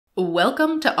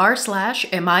Welcome to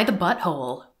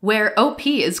r/AmITheButthole, where OP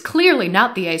is clearly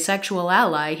not the asexual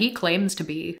ally he claims to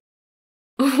be.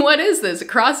 What is this, a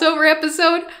crossover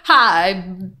episode?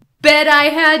 I bet I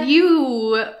had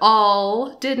you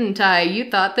all, didn't I? You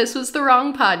thought this was the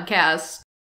wrong podcast.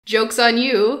 Joke's on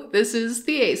you, this is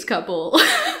the ace couple.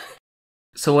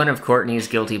 So one of Courtney's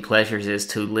guilty pleasures is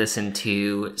to listen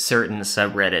to certain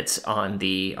subreddits on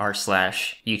the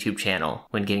r/YouTube channel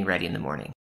when getting ready in the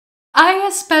morning. I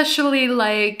especially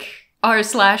like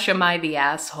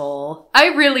r/AmITheAsshole. I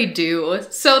really do.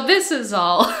 So this is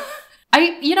all.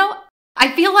 I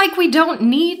feel like we don't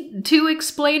need to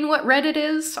explain what Reddit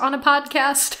is on a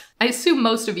podcast. I assume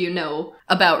most of you know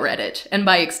about Reddit, and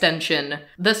by extension,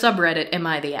 the subreddit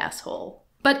AmITheAsshole.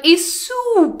 But a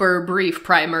super brief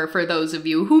primer for those of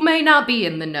you who may not be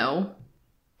in the know.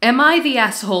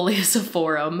 AmITheAsshole is a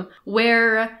forum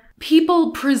where people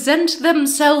present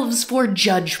themselves for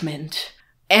judgment.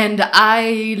 And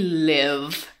I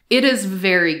live. It is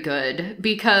very good,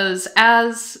 because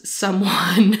as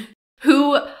someone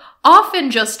who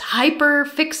often just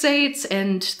hyper-fixates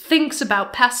and thinks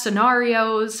about past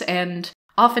scenarios and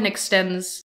often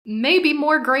extends maybe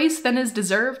more grace than is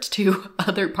deserved to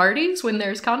other parties when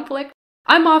there's conflict,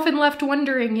 I'm often left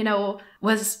wondering,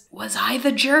 was I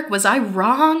the jerk? Was I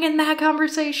wrong in that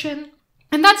conversation?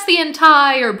 And that's the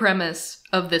entire premise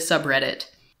of this subreddit.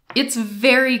 It's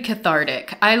very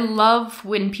cathartic. I love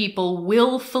when people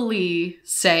willfully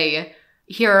say,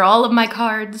 here are all of my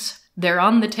cards, they're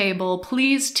on the table,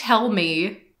 please tell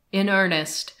me, in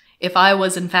earnest, if I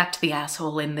was in fact the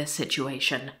asshole in this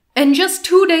situation. And just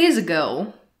 2 days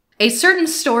ago, a certain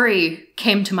story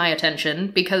came to my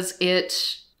attention because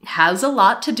it has a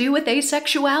lot to do with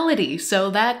asexuality,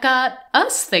 so that got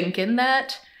us thinking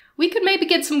that we could maybe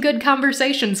get some good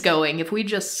conversations going if we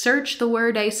just search the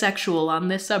word asexual on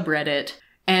this subreddit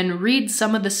and read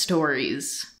some of the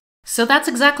stories. So that's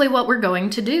exactly what we're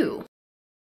going to do.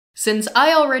 Since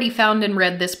I already found and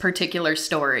read this particular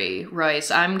story, Royce,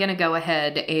 I'm gonna go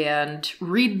ahead and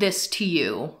read this to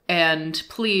you, and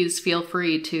please feel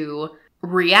free to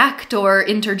react or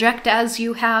interject as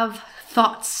you have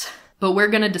thoughts. But we're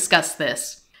gonna discuss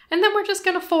this. And then we're just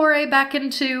gonna foray back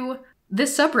into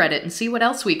this subreddit and see what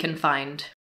else we can find.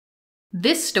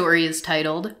 This story is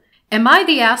titled, Am I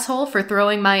the Asshole for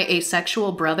Throwing My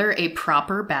Asexual Brother a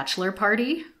Proper Bachelor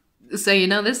Party? So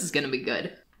this is gonna be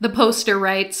good. The poster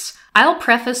writes, I'll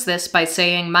preface this by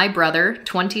saying my brother,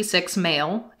 26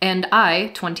 male, and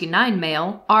I, 29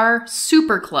 male, are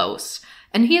super close,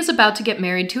 and he is about to get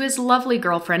married to his lovely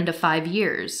girlfriend of 5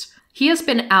 years. He has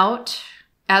been out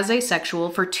as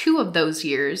asexual for 2 of those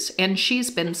years, and she's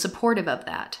been supportive of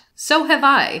that. So have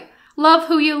I. Love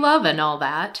who you love and all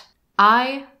that.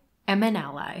 I am an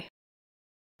ally.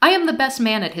 I am the best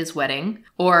man at his wedding,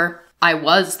 or I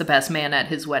was the best man at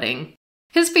his wedding.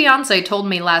 His fiancé told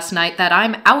me last night that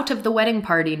I'm out of the wedding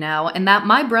party now and that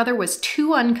my brother was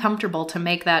too uncomfortable to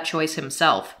make that choice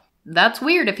himself. That's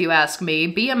weird if you ask me.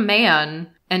 Be a man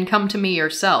and come to me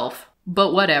yourself.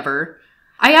 But whatever.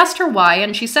 I asked her why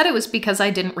and she said it was because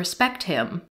I didn't respect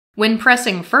him. When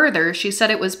pressing further, she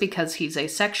said it was because he's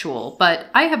asexual, but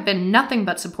I have been nothing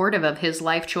but supportive of his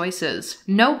life choices.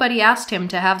 Nobody asked him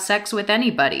to have sex with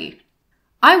anybody.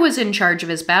 I was in charge of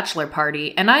his bachelor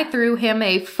party, and I threw him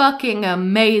a fucking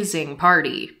amazing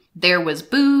party. There was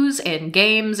booze and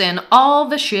games and all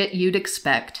the shit you'd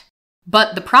expect.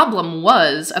 But the problem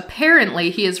was,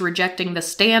 apparently he is rejecting the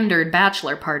standard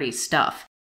bachelor party stuff.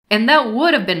 And that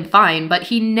would have been fine, but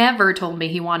he never told me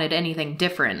he wanted anything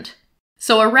different.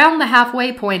 So around the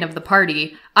halfway point of the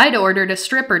party, I'd ordered a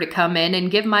stripper to come in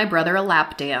and give my brother a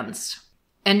lap dance.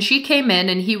 And she came in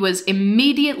and he was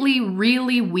immediately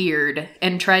really weird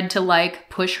and tried to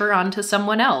push her onto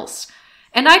someone else.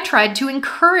 And I tried to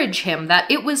encourage him that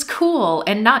it was cool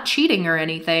and not cheating or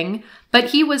anything,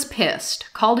 but he was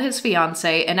pissed, called his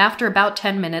fiancé, and after about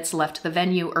 10 minutes left the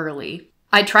venue early.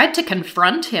 I tried to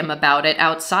confront him about it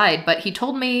outside, but he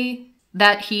told me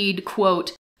that he'd,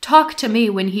 quote, talk to me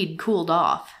when he'd cooled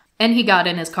off. And he got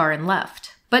in his car and left.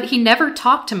 But he never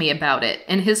talked to me about it,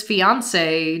 and his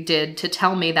fiancé did to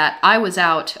tell me that I was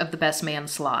out of the best man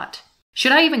slot.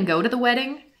 Should I even go to the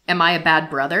wedding? Am I a bad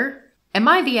brother? Am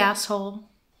I the asshole?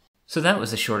 So that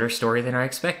was a shorter story than I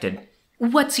expected.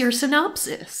 What's your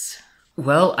synopsis?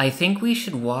 Well, I think we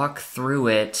should walk through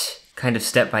it kind of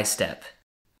step by step.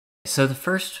 So the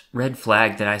first red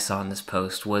flag that I saw in this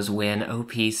post was when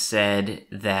OP said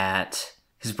that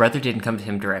his brother didn't come to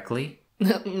him directly.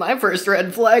 My first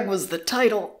red flag was the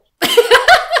title.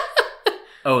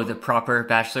 Oh, the proper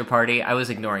bachelor party? I was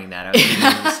ignoring that. I was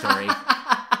reading the story.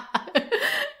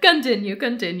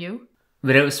 Continue.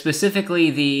 But it was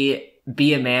specifically the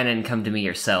be a man and come to me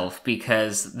yourself,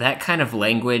 because that kind of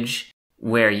language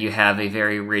where you have a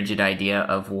very rigid idea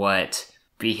of what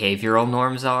behavioral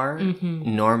norms are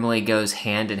normally goes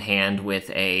hand in hand with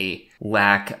a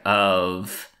lack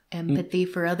of empathy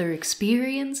for other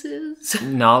experiences,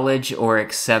 knowledge or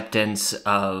acceptance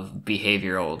of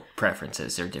behavioral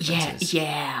preferences or differences.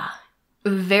 Yeah.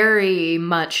 Very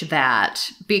much that,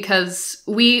 because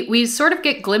we sort of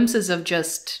get glimpses of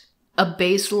just a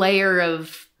base layer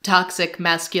of toxic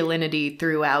masculinity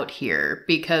throughout here,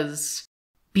 because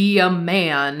be a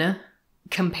man,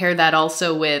 compare that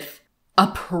also with a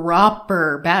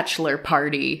proper bachelor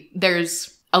party.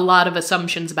 There's a lot of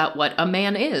assumptions about what a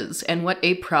man is and what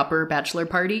a proper bachelor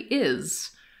party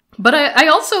is. But I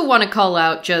also want to call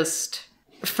out just,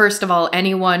 first of all,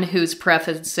 anyone who's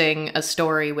prefacing a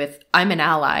story with, I'm an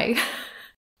ally,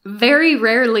 very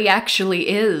rarely actually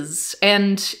is.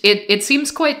 And it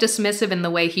seems quite dismissive in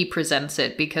the way he presents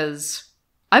it, because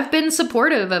I've been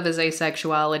supportive of his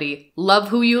asexuality. Love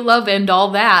who you love and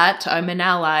all that. I'm an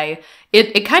ally.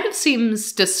 It kind of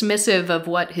seems dismissive of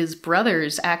what his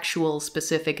brother's actual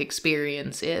specific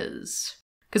experience is.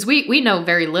 Because we know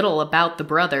very little about the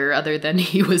brother other than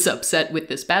he was upset with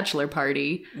this bachelor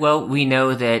party. Well, we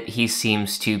know that he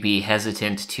seems to be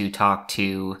hesitant to talk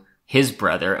to his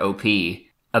brother, OP,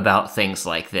 about things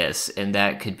like this, and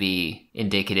that could be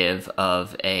indicative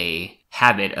of a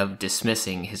habit of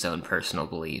dismissing his own personal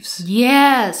beliefs.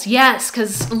 Yes,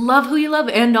 because love who you love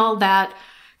and all that.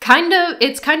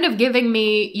 It's kind of giving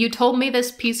me, you told me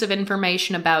this piece of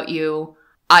information about you.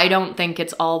 I don't think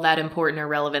it's all that important or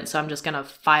relevant, so I'm just gonna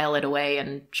file it away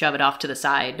and shove it off to the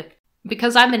side.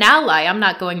 Because I'm an ally, I'm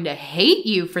not going to hate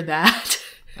you for that.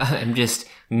 I'm just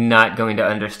not going to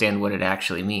understand what it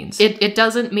actually means. It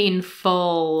doesn't mean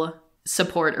full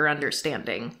support or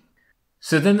understanding.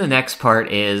 So then the next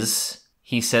part is,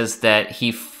 he says that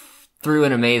he threw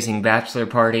an amazing bachelor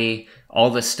party, all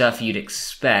the stuff you'd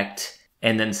expect,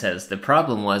 and then says, the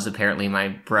problem was apparently my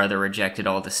brother rejected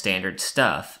all the standard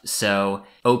stuff. So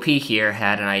OP here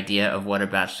had an idea of what a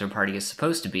bachelor party is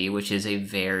supposed to be, which is a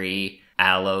very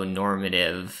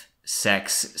allonormative,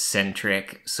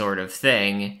 sex-centric sort of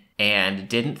thing, and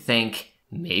didn't think,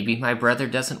 maybe my brother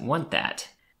doesn't want that.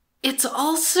 It's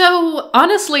also,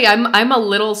 honestly, I'm a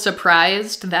little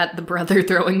surprised that the brother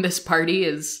throwing this party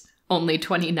is only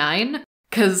 29,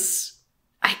 because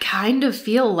I kind of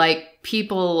feel like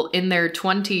people in their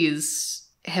 20s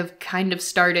have kind of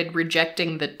started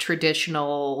rejecting the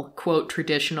traditional, quote,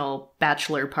 traditional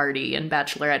bachelor party and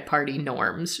bachelorette party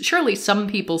norms. Surely some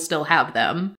people still have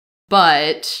them,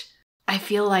 but I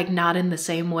feel like not in the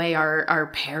same way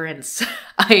our parents'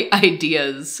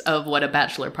 ideas of what a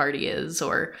bachelor party is,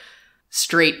 or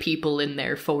straight people in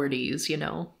their 40s, you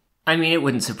know? I mean, it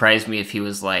wouldn't surprise me if he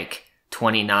was like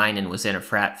 29 and was in a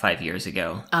frat 5 years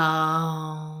ago.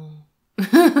 Oh.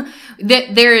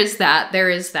 There is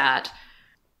that.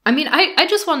 I mean, I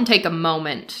just want to take a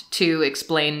moment to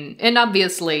explain, and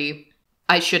obviously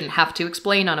I shouldn't have to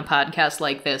explain on a podcast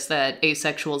like this that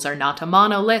asexuals are not a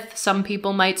monolith. Some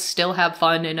people might still have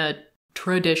fun in a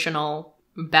traditional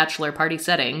bachelor party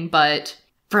setting, but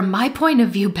from my point of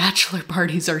view, bachelor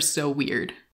parties are so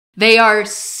weird. They are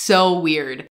so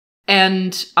weird.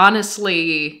 And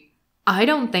honestly, I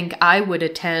don't think I would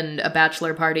attend a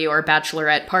bachelor party or a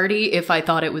bachelorette party if I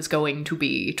thought it was going to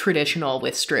be traditional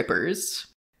with strippers,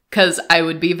 because I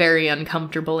would be very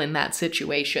uncomfortable in that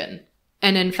situation.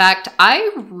 And in fact,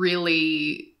 I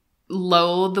really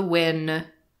loathe when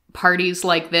parties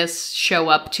like this show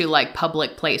up to like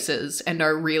public places and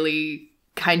are really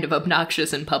kind of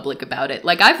obnoxious in public about it.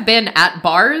 Like, I've been at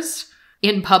bars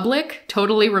in public,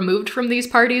 totally removed from these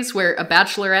parties, where a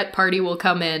bachelorette party will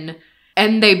come in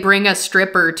and they bring a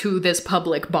stripper to this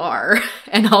public bar,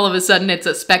 and all of a sudden it's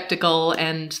a spectacle,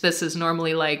 and this is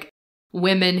normally, like,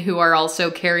 women who are also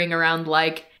carrying around,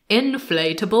 like,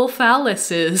 inflatable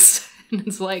phalluses. And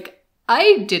it's like,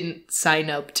 I didn't sign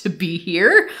up to be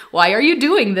here. Why are you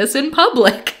doing this in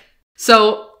public?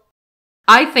 So,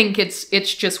 I think it's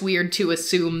just weird to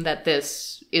assume that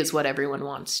this is what everyone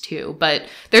wants to, but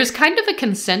there's kind of a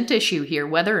consent issue here,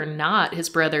 whether or not his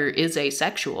brother is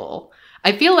asexual.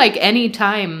 I feel like any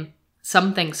time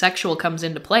something sexual comes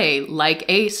into play, like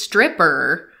a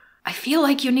stripper, I feel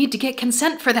like you need to get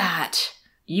consent for that.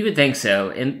 You would think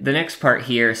so. And the next part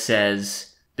here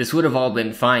says, this would have all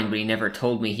been fine, but he never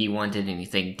told me he wanted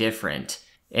anything different.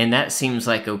 And that seems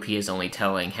like OP is only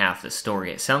telling half the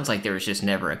story. It sounds like there was just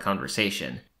never a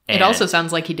conversation. And it also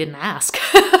sounds like he didn't ask.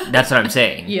 That's what I'm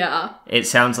saying. Yeah. It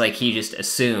sounds like he just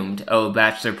assumed, oh,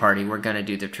 bachelor party, we're gonna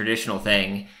do the traditional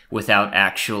thing, without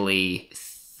actually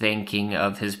thinking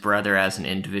of his brother as an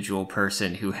individual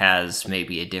person who has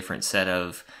maybe a different set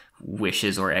of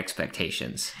wishes or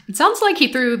expectations. It sounds like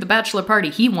he threw the bachelor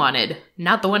party he wanted,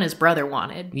 not the one his brother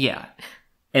wanted. Yeah.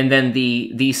 And then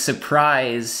the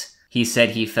surprise he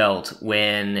said he felt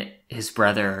when his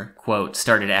brother, quote,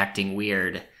 started acting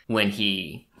weird when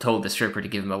he told the stripper to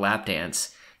give him a lap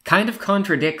dance kind of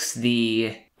contradicts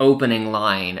the opening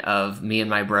line of "me and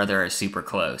my brother are super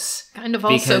close." Kind of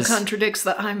also contradicts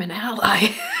that I'm an ally.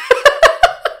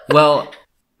 Well,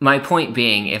 my point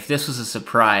being, if this was a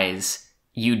surprise,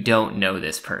 you don't know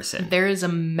this person. There is a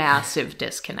massive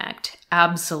disconnect.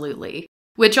 Absolutely.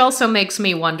 Which also makes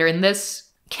me wonder, and this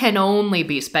can only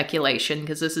be speculation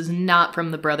because this is not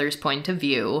from the brother's point of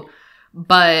view,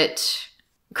 but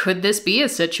could this be a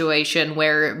situation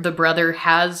where the brother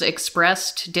has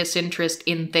expressed disinterest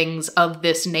in things of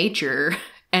this nature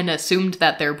and assumed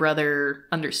that their brother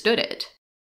understood it?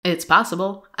 It's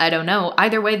possible. I don't know.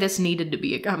 Either way, this needed to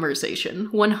be a conversation.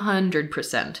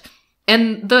 100%.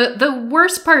 And the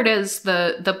worst part is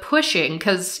the pushing,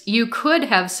 because you could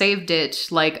have saved it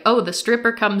like, oh, the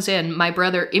stripper comes in, my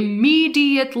brother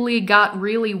immediately got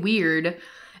really weird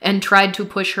and tried to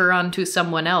push her onto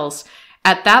someone else.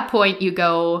 At that point, you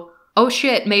go, oh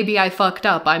shit, maybe I fucked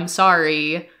up, I'm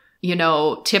sorry. You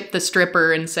know, tip the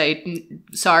stripper and say,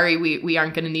 sorry, we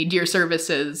aren't going to need your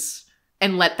services.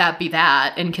 And let that be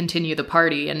that and continue the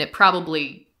party. And it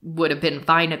probably would have been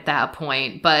fine at that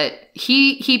point. But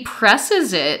he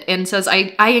presses it and says,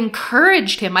 I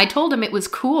encouraged him. I told him it was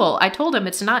cool. I told him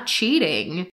it's not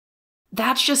cheating.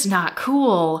 That's just not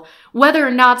cool. Whether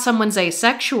or not someone's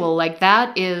asexual, like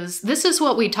this is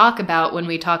what we talk about when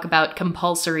we talk about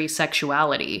compulsory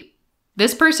sexuality.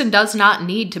 This person does not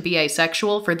need to be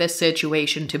asexual for this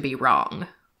situation to be wrong.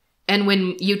 And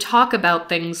when you talk about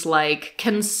things like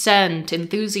consent,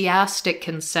 enthusiastic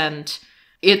consent,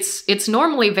 it's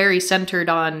normally very centered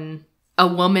on a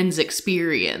woman's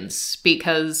experience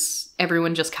because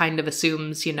everyone just kind of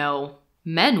assumes, you know,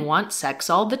 men want sex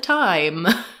all the time.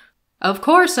 Of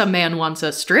course a man wants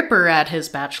a stripper at his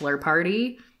bachelor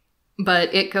party,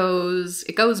 but it goes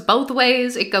both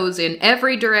ways. It goes in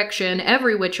every direction,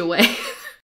 every which way.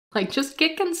 Like, just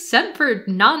get consent for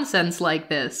nonsense like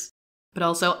this. But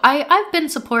also, I've been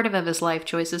supportive of his life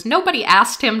choices. Nobody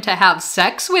asked him to have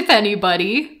sex with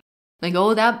anybody. Like,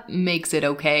 oh, that makes it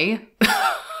okay.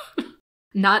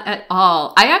 Not at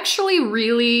all. I actually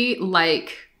really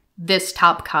like this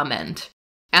top comment.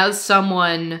 As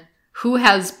someone who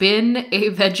has been a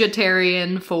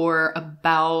vegetarian for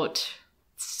about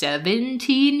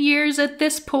 17 years at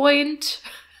this point,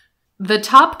 the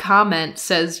top comment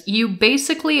says, you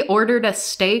basically ordered a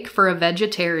steak for a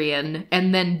vegetarian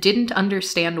and then didn't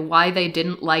understand why they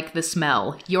didn't like the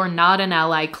smell. You're not an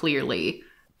ally, clearly.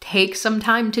 Take some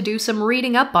time to do some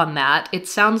reading up on that. It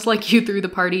sounds like you threw the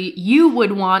party you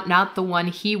would want, not the one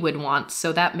he would want,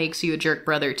 so that makes you a jerk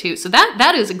brother too. So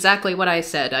that is exactly what I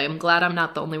said. I am glad I'm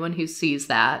not the only one who sees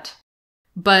that.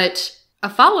 But a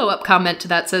follow-up comment to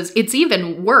that says, it's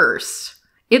even worse.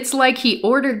 It's like he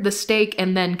ordered the steak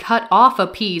and then cut off a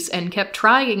piece and kept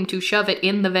trying to shove it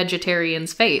in the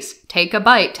vegetarian's face. Take a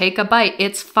bite,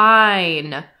 it's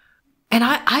fine. And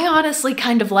I honestly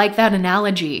kind of like that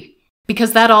analogy,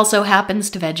 because that also happens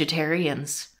to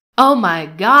vegetarians. Oh my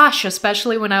gosh,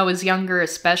 especially when I was younger,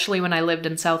 especially when I lived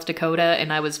in South Dakota,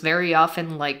 and I was very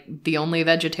often, like, the only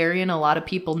vegetarian a lot of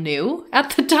people knew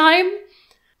at the time.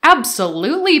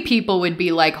 Absolutely, people would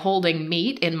be, like, holding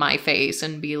meat in my face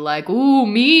and be like, ooh,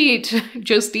 meat,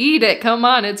 just eat it, come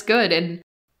on, it's good. And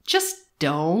just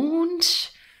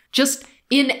don't. Just,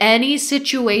 in any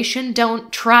situation,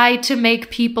 don't try to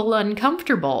make people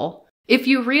uncomfortable. If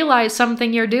you realize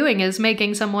something you're doing is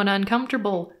making someone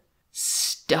uncomfortable,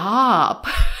 stop.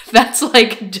 That's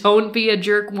like, don't be a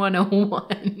jerk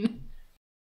 101.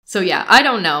 So yeah, I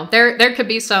don't know. There could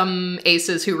be some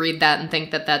aces who read that and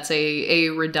think that that's a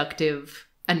reductive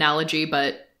analogy,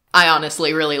 but I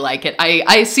honestly really like it.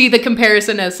 I see the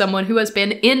comparison as someone who has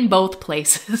been in both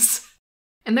places.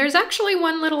 And there's actually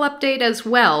one little update as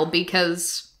well,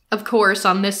 because, of course,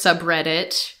 on this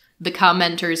subreddit, the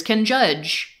commenters can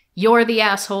judge. You're the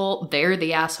asshole, they're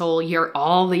the asshole, you're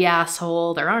all the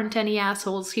asshole, there aren't any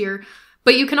assholes here.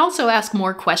 But you can also ask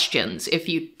more questions if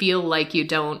you feel like you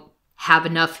don't have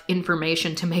enough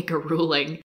information to make a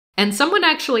ruling. And someone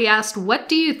actually asked, what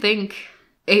do you think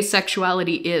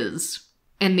asexuality is?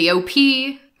 And the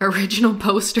OP original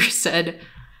poster said,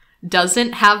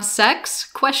 doesn't have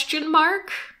sex? ?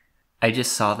 I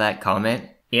just saw that comment.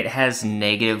 It has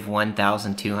negative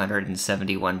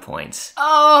 1,271 points.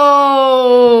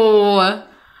 Oh!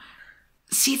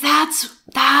 See,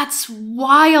 that's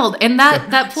wild. And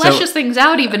that fleshes things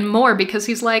out even more because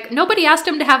he's like, nobody asked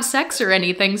him to have sex or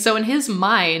anything. So in his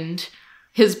mind,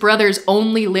 his brother's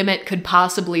only limit could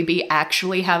possibly be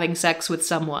actually having sex with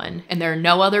someone. And there are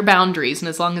no other boundaries. And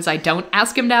as long as I don't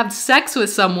ask him to have sex with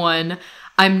someone,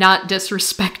 I'm not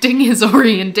disrespecting his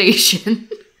orientation.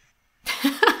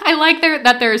 I like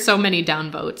that there are so many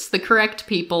downvotes. The correct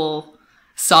people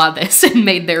saw this and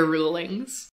made their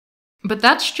rulings. But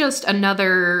that's just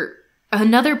another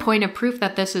point of proof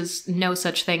that this is no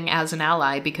such thing as an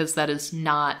ally, because that is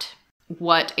not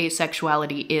what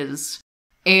asexuality is.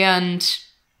 And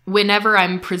whenever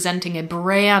I'm presenting a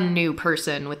brand new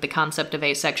person with the concept of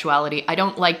asexuality, I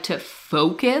don't like to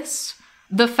focus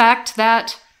the fact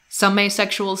that some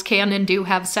asexuals can and do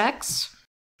have sex.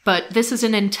 But this is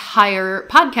an entire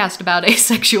podcast about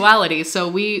asexuality, so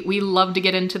we love to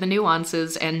get into the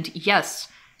nuances, and yes,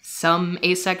 some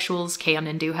asexuals can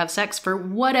and do have sex for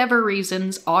whatever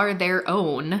reasons are their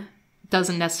own.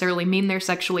 Doesn't necessarily mean they're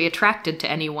sexually attracted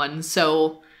to anyone,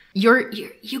 so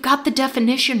you got the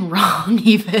definition wrong,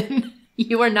 even.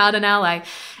 You are not an ally.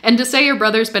 And to say your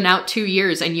brother's been out 2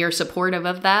 years and you're supportive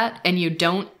of that, and you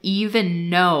don't even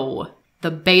know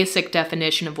the basic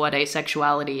definition of what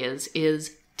asexuality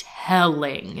is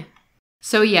telling.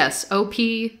 So yes, OP,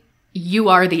 you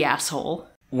are the asshole.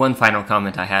 One final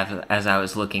comment I have as I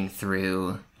was looking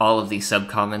through all of these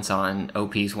sub-comments on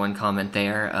OP's one comment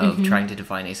there of trying to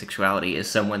define asexuality is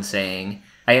someone saying,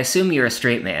 I assume you're a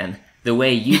straight man. The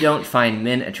way you don't find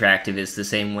men attractive is the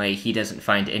same way he doesn't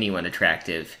find anyone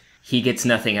attractive. He gets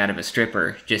nothing out of a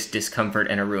stripper, just discomfort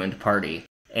and a ruined party.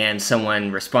 And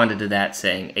someone responded to that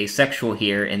saying, asexual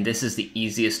here, and this is the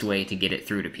easiest way to get it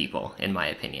through to people, in my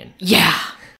opinion. Yeah.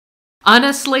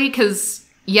 Honestly, because,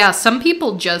 yeah, some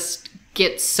people just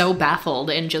get so baffled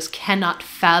and just cannot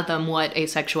fathom what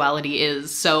asexuality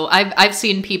is. So I've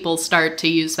seen people start to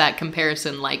use that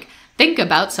comparison, like, think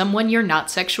about someone you're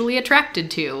not sexually attracted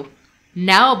to.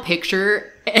 Now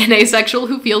picture an asexual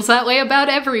who feels that way about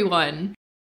everyone.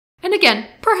 And again,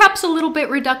 perhaps a little bit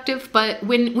reductive, but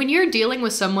when you're dealing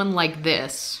with someone like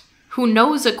this, who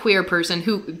knows a queer person,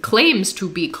 who claims to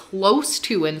be close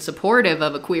to and supportive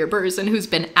of a queer person, who's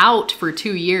been out for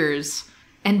 2 years,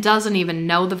 and doesn't even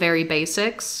know the very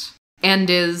basics, and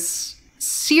is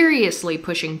seriously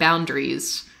pushing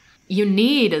boundaries, you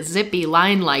need a zippy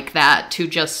line like that to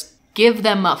just give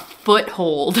them a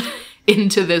foothold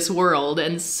into this world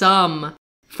and some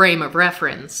frame of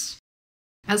reference.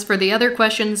 As for the other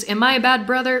questions, am I a bad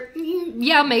brother?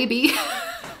 Yeah, maybe.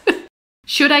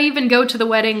 Should I even go to the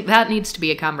wedding? That needs to be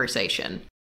a conversation.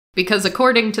 Because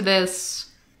according to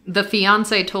this, the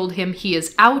fiancé told him he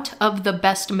is out of the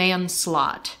best man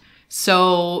slot.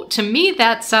 So to me,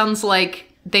 that sounds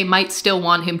like they might still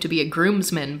want him to be a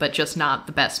groomsman, but just not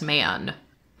the best man.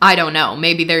 I don't know.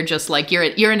 Maybe they're just like, you're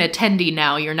an attendee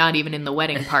now, you're not even in the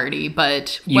wedding party,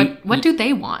 but what do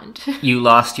they want? You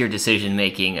lost your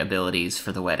decision-making abilities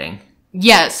for the wedding.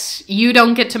 Yes, you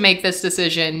don't get to make this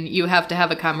decision. You have to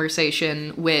have a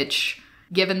conversation, which,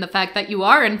 given the fact that you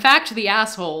are, in fact, the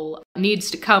asshole, needs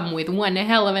to come with one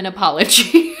hell of an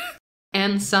apology.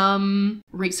 And some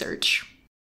research.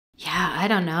 Yeah, I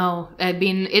don't know. I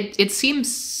mean, it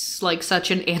seems like such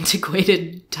an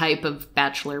antiquated type of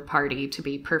bachelor party, to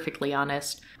be perfectly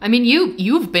honest. I mean,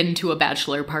 you've been to a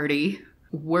bachelor party.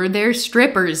 Were there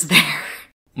strippers there?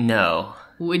 No.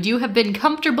 Would you have been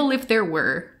comfortable if there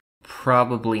were?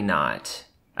 Probably not.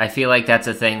 I feel like that's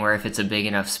a thing where if it's a big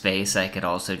enough space, I could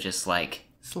also just, like...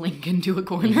 slink into a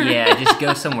corner? Yeah, just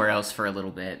go somewhere else for a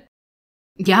little bit.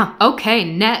 Yeah, okay,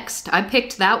 next. I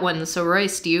picked that one, so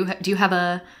Royce, do you have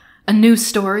a new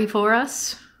story for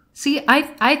us? See,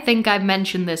 I think I've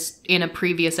mentioned this in a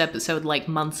previous episode like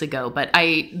months ago, but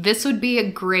this would be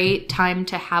a great time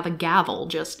to have a gavel.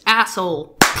 Just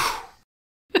asshole.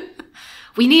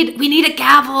 We need a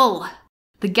gavel.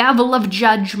 The gavel of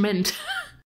judgment.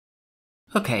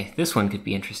 Okay, this one could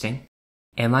be interesting.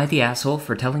 Am I the asshole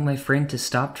for telling my friend to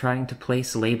stop trying to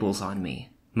place labels on me?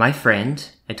 My friend,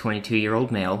 a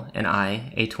 22-year-old male, and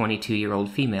I, a 22-year-old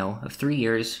female of 3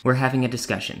 years, were having a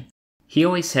discussion. He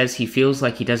always says he feels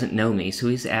like he doesn't know me, so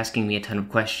he's asking me a ton of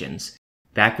questions.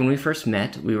 Back when we first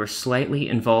met, we were slightly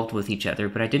involved with each other,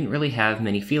 but I didn't really have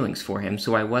many feelings for him,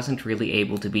 so I wasn't really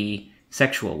able to be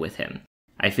sexual with him.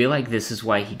 I feel like this is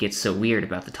why he gets so weird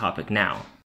about the topic now.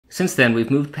 Since then,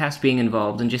 we've moved past being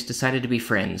involved and just decided to be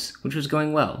friends, which was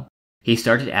going well. He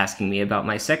started asking me about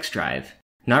my sex drive.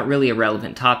 Not really a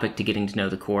relevant topic to getting to know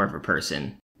the core of a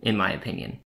person, in my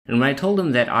opinion. And when I told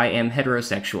him that I am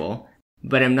heterosexual,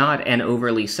 but I'm not an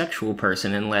overly sexual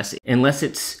person unless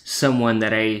it's someone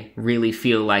that I really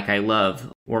feel like I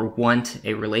love or want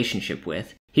a relationship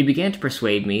with. He began to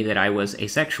persuade me that I was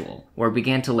asexual, or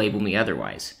began to label me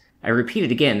otherwise. I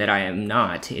repeated again that I am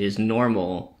not. It is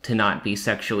normal to not be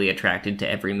sexually attracted to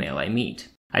every male I meet.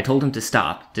 I told him to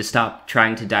stop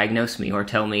trying to diagnose me or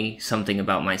tell me something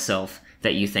about myself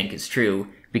that you think is true,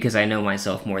 because I know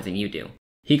myself more than you do.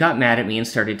 He got mad at me and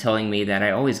started telling me that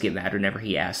I always get mad whenever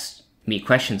he asks me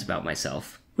questions about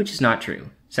myself, which is not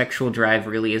true. Sexual drive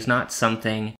really is not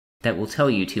something that will tell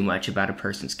you too much about a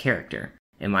person's character.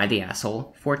 Am I the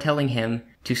asshole for telling him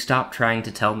to stop trying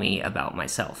to tell me about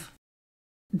myself?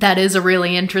 That is a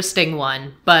really interesting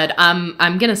one, but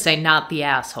I'm gonna say not the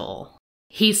asshole.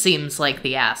 He seems like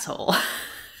the asshole.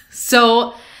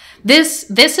 So this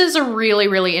is a really,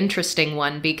 really interesting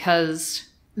one, because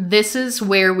this is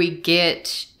where we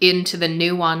get into the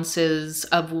nuances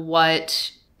of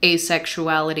what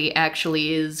asexuality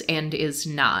actually is and is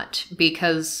not,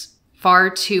 because far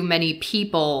too many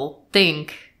people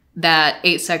think that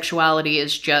asexuality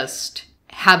is just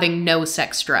having no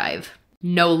sex drive,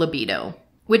 no libido,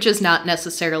 which is not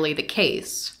necessarily the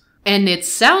case. And it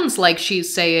sounds like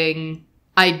she's saying,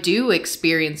 I do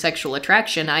experience sexual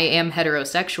attraction, I am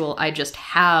heterosexual, I just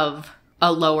have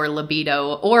a lower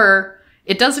libido, or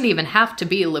it doesn't even have to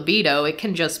be libido, it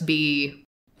can just be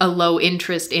a low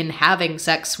interest in having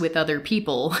sex with other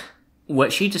people.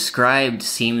 What she described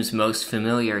seems most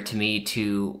familiar to me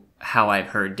to how I've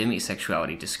heard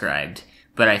demisexuality described,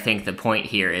 but I think the point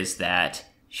here is that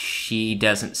she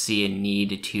doesn't see a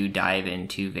need to dive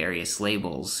into various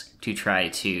labels to try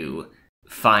to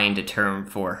find a term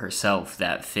for herself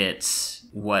that fits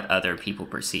what other people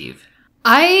perceive.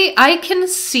 I can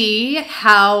see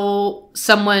how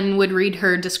someone would read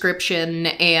her description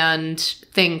and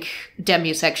think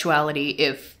demisexuality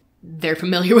if they're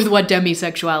familiar with what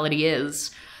demisexuality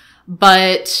is.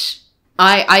 But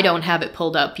I don't have it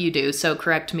pulled up, you do, so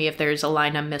correct me if there's a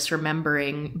line I'm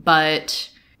misremembering. But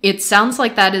it sounds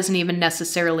like that isn't even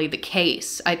necessarily the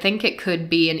case. I think it could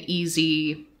be an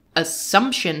easy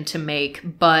assumption to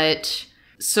make, but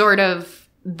sort of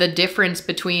the difference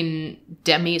between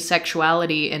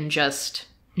demisexuality and just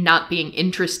not being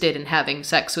interested in having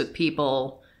sex with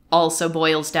people also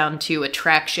boils down to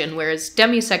attraction, whereas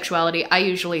demisexuality, I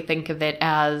usually think of it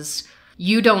as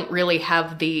you don't really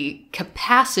have the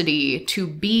capacity to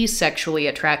be sexually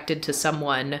attracted to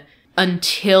someone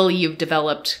until you've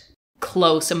developed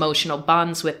close emotional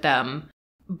bonds with them.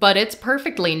 But it's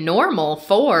perfectly normal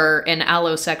for an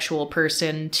allosexual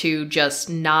person to just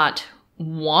not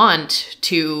want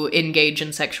to engage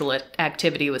in sexual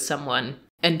activity with someone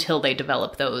until they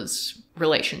develop those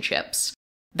relationships.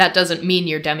 That doesn't mean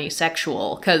you're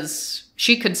demisexual, because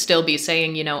she could still be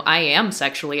saying, you know, I am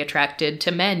sexually attracted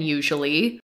to men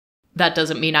usually. That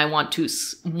doesn't mean I want to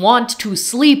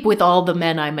sleep with all the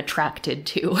men I'm attracted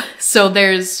to. So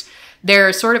there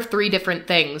are sort of three different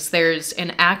things. There's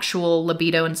an actual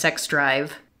libido and sex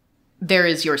drive. There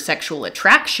is your sexual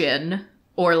attraction,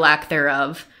 or lack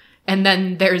thereof. And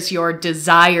then there's your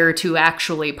desire to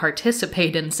actually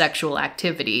participate in sexual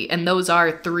activity. And those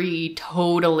are three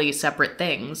totally separate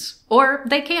things. Or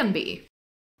they can be.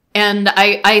 And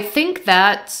I think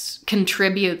that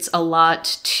contributes a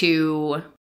lot to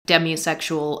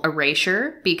demisexual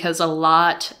erasure, because a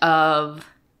lot of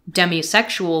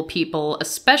demisexual people,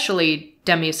 especially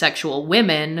demisexual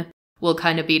women, will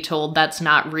kind of be told that's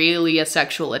not really a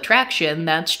sexual attraction,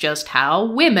 that's just how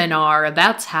women are,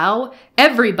 that's how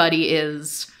everybody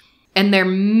is. And they're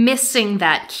missing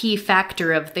that key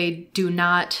factor of they do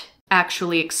not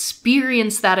actually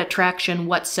experience that attraction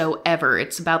whatsoever.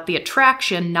 It's about the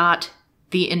attraction, not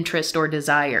the interest or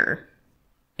desire.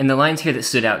 And the lines here that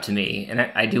stood out to me, and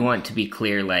I do want to be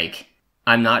clear, like,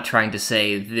 I'm not trying to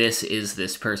say this is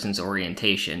this person's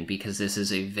orientation, because this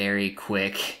is a very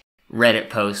quick Reddit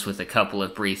post with a couple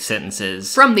of brief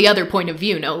sentences. From the other point of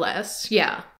view, no less.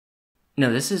 Yeah.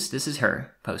 No, this is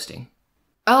her posting.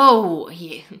 Oh,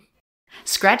 yeah.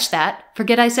 Scratch that.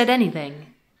 Forget I said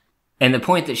anything. And the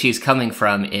point that she's coming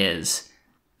from is,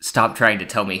 stop trying to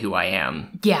tell me who I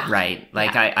am. Yeah. Right?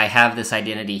 Like, yeah. I have this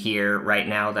identity here right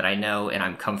now that I know, and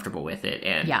I'm comfortable with it,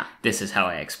 and this is how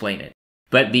I explain it.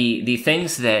 But the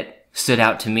things that stood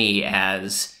out to me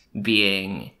as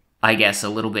being, I guess, a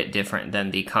little bit different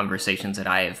than the conversations that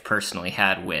I have personally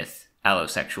had with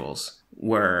allosexuals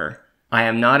were, I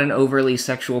am not an overly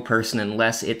sexual person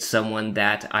unless it's someone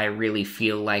that I really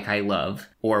feel like I love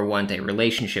or want a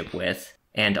relationship with,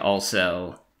 and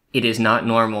also, it is not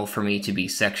normal for me to be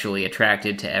sexually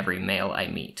attracted to every male I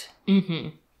meet. Mm-hmm.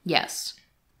 Yes.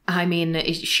 I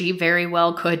mean, she very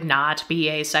well could not be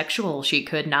asexual. She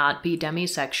could not be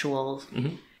demisexual.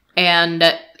 Mm-hmm.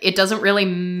 And it doesn't really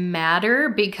matter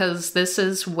because this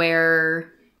is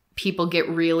where people get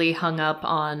really hung up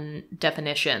on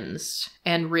definitions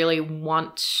and really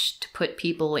want to put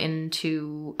people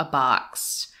into a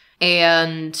box.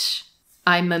 And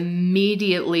I'm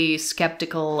immediately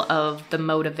skeptical of the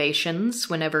motivations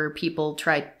whenever people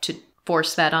try to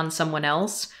force that on someone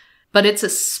else. But it's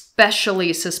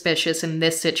especially suspicious in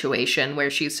this situation where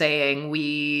she's saying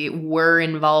we were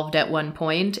involved at one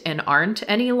point and aren't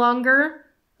any longer.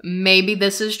 Maybe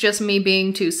this is just me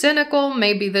being too cynical.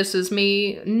 Maybe this is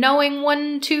me knowing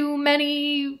one too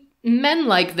many men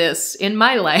like this in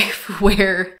my life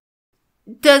where...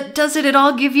 Does it at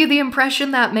all give you the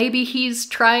impression that maybe he's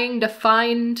trying to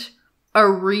find a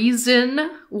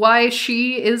reason why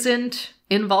she isn't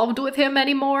involved with him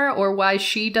anymore, or why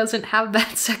she doesn't have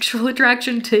that sexual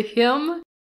attraction to him?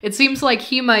 It seems like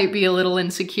he might be a little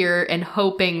insecure and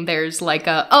hoping there's like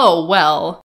a, oh,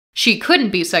 well, she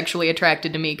couldn't be sexually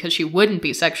attracted to me because she wouldn't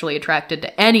be sexually attracted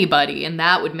to anybody, and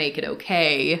that would make it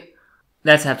okay.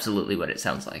 That's absolutely what it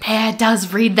sounds like. Yeah, it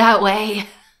does read that way.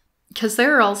 Because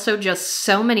there are also just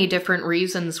so many different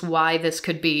reasons why this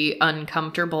could be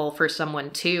uncomfortable for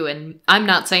someone too, and I'm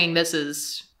not saying this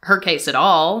is her case at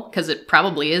all, because it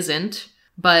probably isn't,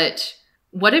 but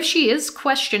what if she is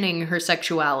questioning her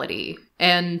sexuality,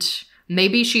 and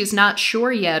maybe she's not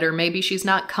sure yet, or maybe she's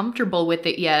not comfortable with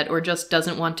it yet, or just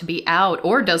doesn't want to be out,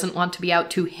 or doesn't want to be out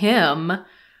to him?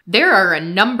 There are a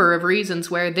number of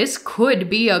reasons where this could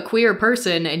be a queer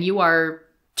person, and you are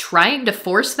trying to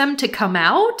force them to come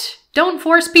out? Don't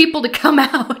force people to come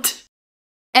out.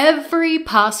 Every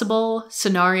possible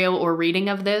scenario or reading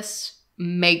of this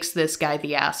makes this guy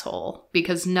the asshole,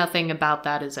 because nothing about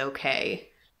that is okay.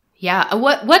 Yeah,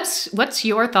 what's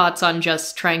your thoughts on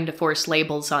just trying to force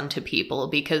labels onto people?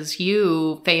 Because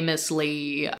you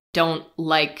famously don't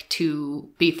like to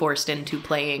be forced into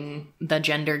playing the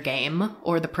gender game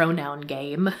or the pronoun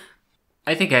game.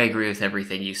 I think I agree with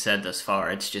everything you said thus far.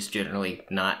 It's just generally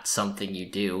not something you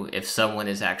do. If someone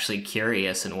is actually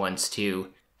curious and wants to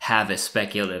have a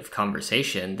speculative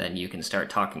conversation, then you can start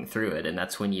talking through it, and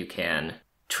that's when you can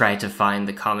try to find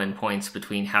the common points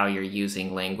between how you're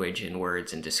using language and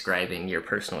words and describing your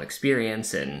personal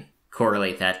experience and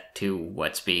correlate that to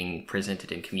what's being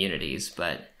presented in communities.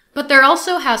 But there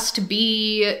also has to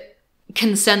be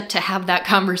consent to have that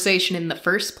conversation in the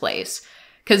first place.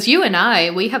 Because you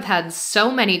and we have had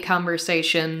so many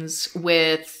conversations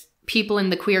with people in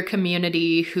the queer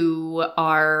community who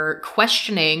are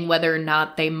questioning whether or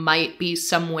not they might be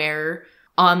somewhere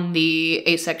on the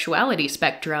asexuality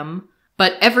spectrum.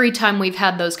 But every time we've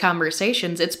had those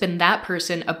conversations, it's been that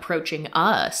person approaching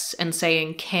us and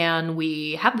saying, can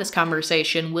we have this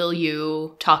conversation? Will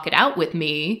you talk it out with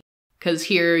me? Because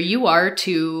here you are,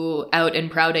 two out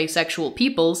and proud asexual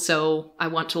people, so I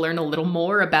want to learn a little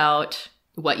more about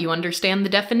what you understand the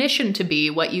definition to be,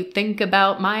 what you think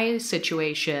about my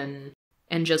situation,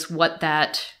 and just what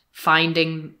that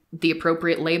finding the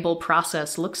appropriate label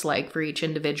process looks like for each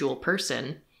individual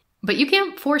person. But you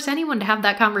can't force anyone to have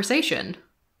that conversation.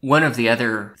 One of the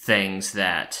other things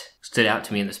that stood out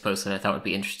to me in this post that I thought would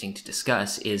be interesting to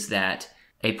discuss is that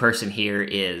a person here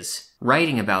is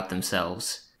writing about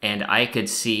themselves, and I could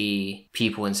see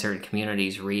people in certain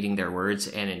communities reading their words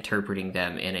and interpreting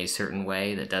them in a certain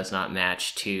way that does not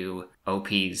match to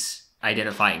OP's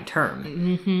identifying term.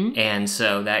 Mm-hmm. And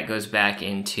so that goes back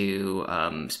into,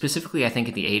 specifically I think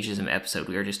in the ageism episode,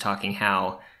 we were just talking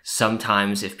how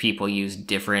sometimes if people use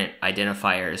different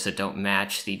identifiers that don't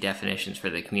match the definitions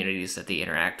for the communities that they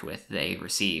interact with, they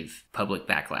receive public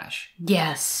backlash.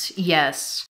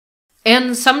 Yes.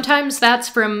 And sometimes that's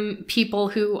from people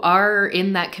who are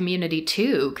in that community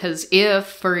too, because if,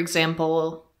 for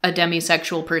example, a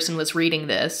demisexual person was reading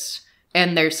this,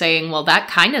 and they're saying, well, that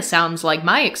kind of sounds like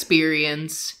my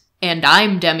experience, and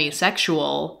I'm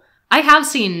demisexual, I have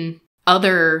seen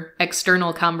other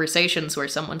external conversations where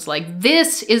someone's like,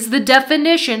 this is the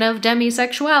definition of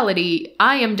demisexuality.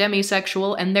 I am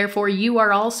demisexual, and therefore you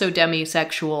are also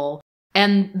demisexual.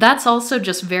 And that's also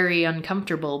just very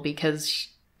uncomfortable, because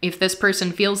if this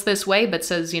person feels this way but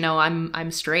says,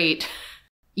 I'm straight,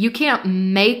 you can't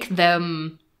make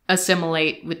them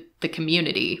assimilate with the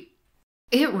community.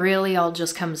 It really all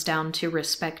just comes down to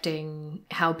respecting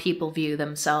how people view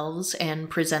themselves and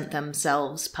present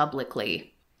themselves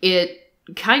publicly. It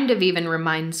kind of even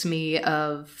reminds me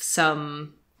of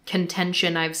some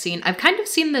contention I've seen. I've kind of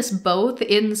seen this both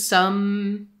in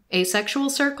some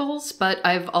asexual circles, but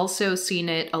I've also seen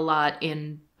it a lot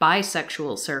in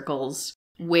bisexual circles,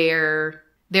 where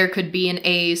there could be an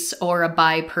ace or a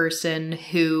bi person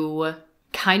who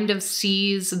kind of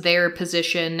sees their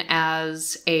position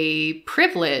as a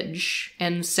privilege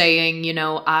and saying, you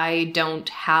know, I don't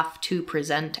have to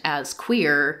present as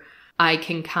queer. I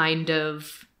can kind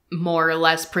of more or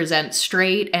less present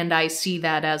straight, and I see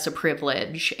that as a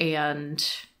privilege. And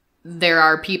there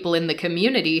are people in the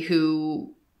community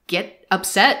who get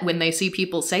upset when they see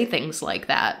people say things like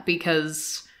that,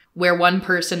 because where one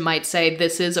person might say,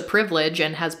 this is a privilege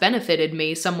and has benefited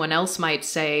me, someone else might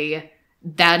say,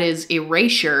 that is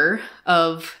erasure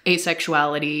of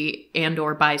asexuality and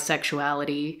or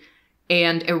bisexuality,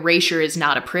 and erasure is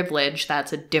not a privilege,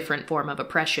 that's a different form of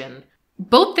oppression.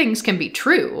 Both things can be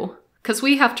true, because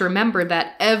we have to remember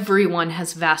that everyone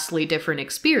has vastly different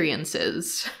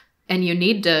experiences, and you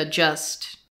need to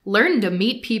just learn to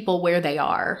meet people where they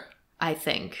are, I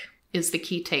think, is the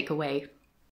key takeaway.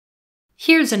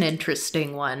 Here's an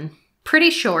interesting one. Pretty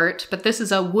short, but this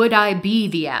is a would I be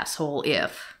the asshole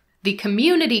if. The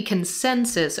community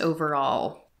consensus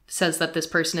overall says that this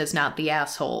person is not the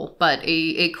asshole, but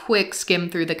a quick skim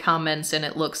through the comments and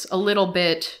it looks a little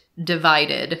bit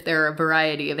divided. There are a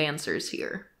variety of answers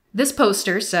here. This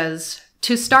poster says,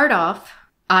 to start off,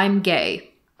 I'm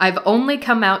gay. I've only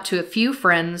come out to a few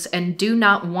friends and do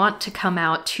not want to come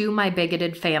out to my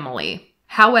bigoted family.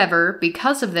 However,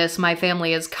 because of this, my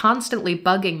family is constantly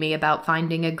bugging me about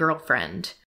finding a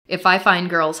girlfriend. If I find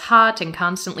girls hot and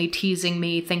constantly teasing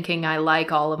me, thinking I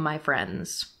like all of my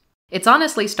friends. It's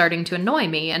honestly starting to annoy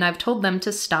me, and I've told them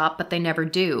to stop, but they never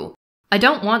do. I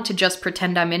don't want to just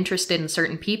pretend I'm interested in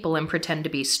certain people and pretend to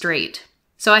be straight.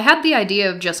 So I had the idea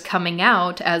of just coming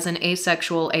out as an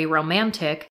asexual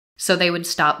aromantic, so they would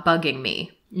stop bugging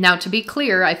me. Now, to be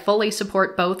clear, I fully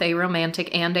support both aromantic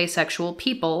and asexual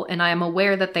people, and I am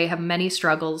aware that they have many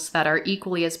struggles that are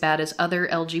equally as bad as other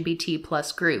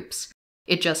LGBT+ groups.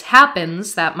 It just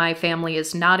happens that my family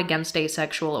is not against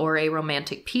asexual or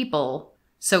aromantic people,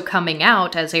 so coming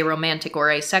out as aromantic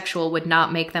or asexual would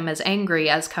not make them as angry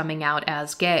as coming out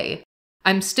as gay.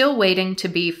 I'm still waiting to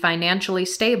be financially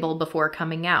stable before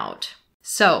coming out.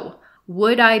 So,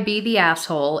 would I be the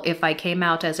asshole if I came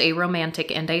out as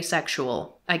aromantic and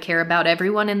asexual? I care about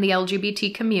everyone in the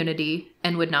LGBT community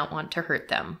and would not want to hurt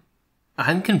them.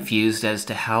 I'm confused as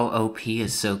to how OP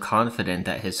is so confident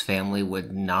that his family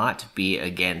would not be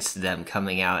against them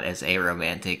coming out as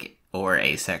aromantic or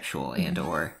asexual and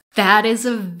or... That is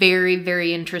a very,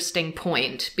 very interesting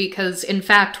point, because in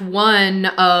fact, one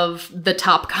of the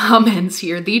top comments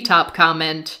here, the top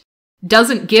comment,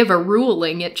 doesn't give a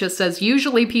ruling. It just says,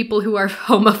 usually people who are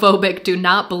homophobic do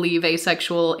not believe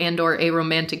asexual and or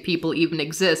aromantic people even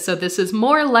exist, so this is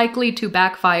more likely to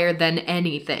backfire than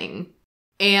anything.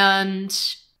 And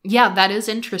yeah, that is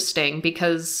interesting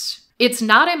because it's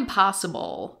not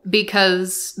impossible,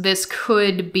 because this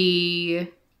could be,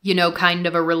 you know, kind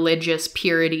of a religious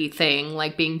purity thing,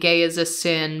 like being gay is a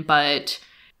sin, but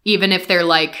even if they're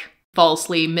like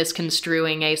falsely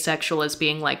misconstruing asexual as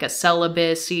being like a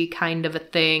celibacy kind of a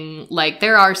thing, like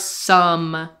there are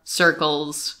some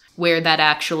circles where that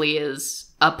actually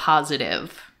is a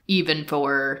positive, even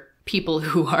for people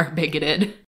who are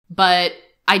bigoted. But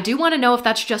I do want to know if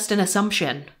that's just an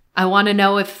assumption. I want to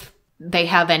know if they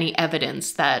have any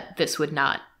evidence that this would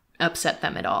not upset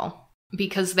them at all.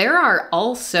 Because there are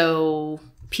also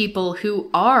people who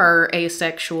are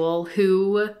asexual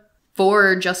who,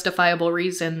 for justifiable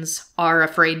reasons, are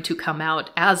afraid to come out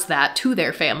as that to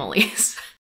their families.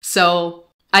 So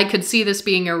I could see this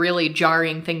being a really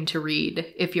jarring thing to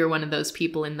read if you're one of those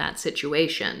people in that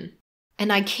situation.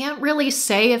 And I can't really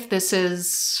say if this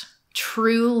is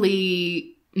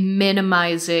truly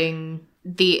minimizing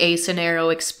the ace and arrow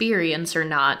experience or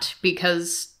not,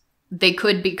 because they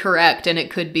could be correct and it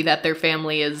could be that their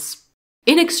family is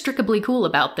inextricably cool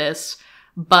about this,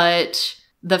 but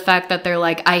the fact that they're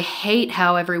like, I hate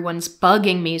how everyone's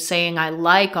bugging me saying I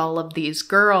like all of these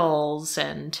girls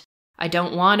and I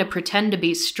don't want to pretend to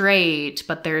be straight,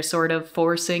 but they're sort of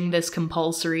forcing this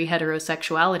compulsory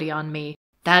heterosexuality on me,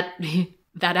 that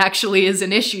actually is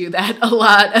an issue that a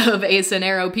lot of ace and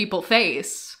arrow people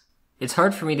face. It's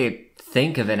hard for me to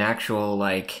think of an actual,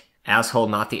 like, asshole,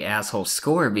 not the asshole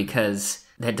score, because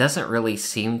that doesn't really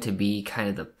seem to be kind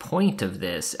of the point of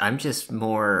this. I'm just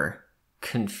more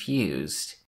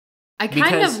confused. I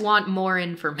kind of want more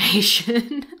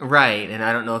information. Right, and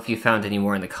I don't know if you found any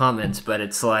more in the comments, but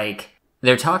it's like,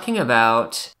 they're talking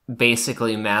about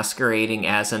basically masquerading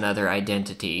as another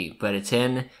identity, but it's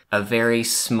in a very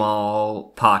small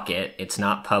pocket. It's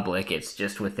not public, it's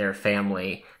just with their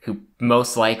family, who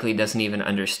most likely doesn't even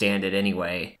understand it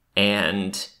anyway.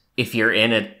 And if you're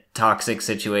in a toxic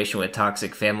situation with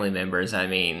toxic family members, I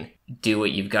mean, do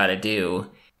what you've got to do.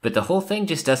 But the whole thing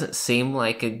just doesn't seem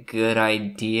like a good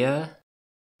idea.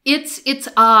 It's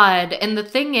odd, and the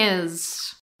thing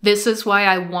is, this is why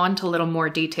I want a little more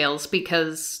details,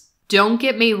 because don't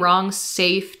get me wrong,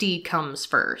 safety comes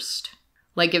first.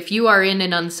 Like, if you are in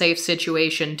an unsafe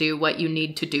situation, do what you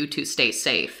need to do to stay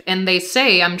safe. And they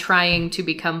say I'm trying to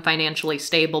become financially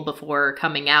stable before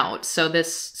coming out, so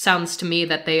this sounds to me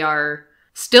that they are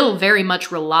still very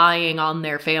much relying on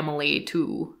their family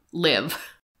to live.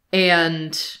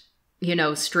 And, you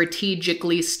know,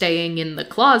 strategically staying in the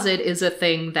closet is a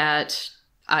thing that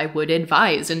I would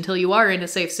advise until you are in a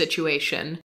safe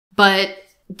situation. But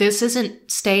this isn't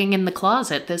staying in the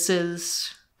closet. This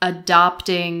is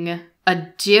adopting a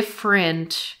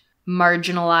different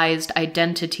marginalized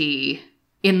identity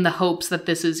in the hopes that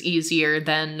this is easier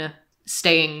than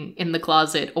staying in the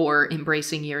closet or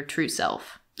embracing your true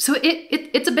self. So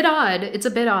it's a bit odd. It's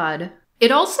a bit odd.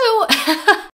 It also...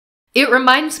 It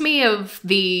reminds me of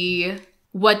the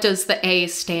what does the A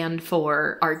stand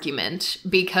for argument,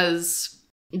 because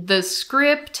the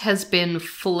script has been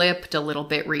flipped a little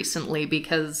bit recently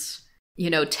because, you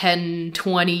know, 10,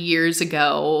 20 years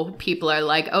ago, people are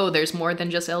like, oh, there's more than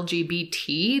just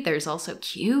LGBT. There's also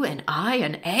Q and I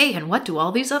and A, and what do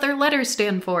all these other letters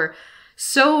stand for?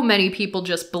 So many people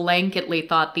just blanketly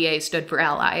thought the A stood for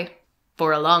ally.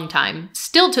 For a long time.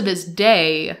 Still to this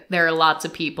day, there are lots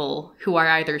of people who are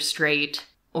either straight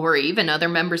or even other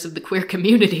members of the queer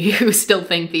community who still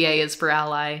think the A is for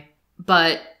ally.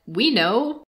 But we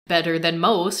know better than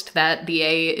most that the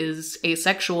A is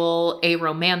asexual,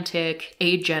 aromantic,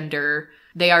 agender.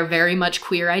 They are very much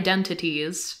queer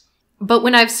identities. But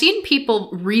when I've seen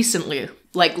people recently,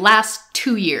 like last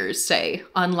 2 years, say,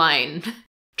 online,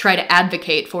 try to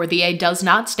advocate for the A does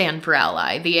not stand for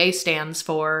ally, the A stands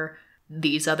for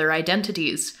these other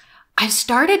identities, I've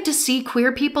started to see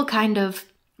queer people kind of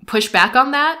push back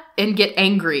on that and get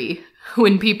angry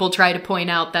when people try to point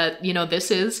out that, you know,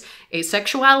 this is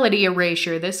asexuality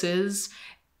erasure, this is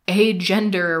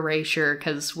agender erasure,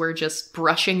 because we're just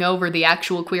brushing over the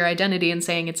actual queer identity and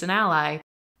saying it's an ally.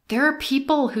 There are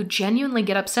people who genuinely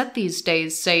get upset these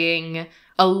days saying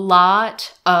a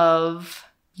lot of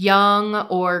young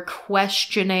or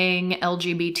questioning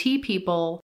LGBT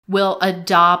people will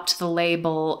adopt the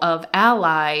label of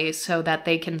ally so that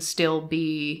they can still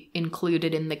be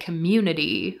included in the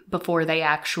community before they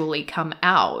actually come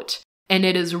out. And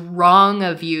it is wrong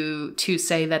of you to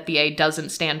say that the A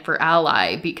doesn't stand for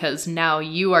ally, because now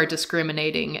you are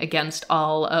discriminating against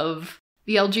all of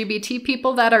the LGBT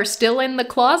people that are still in the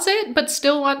closet but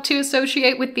still want to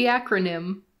associate with the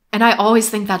acronym. And I always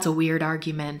think that's a weird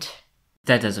argument.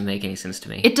 That doesn't make any sense to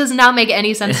me. It does not make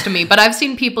any sense to me, but I've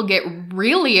seen people get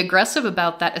really aggressive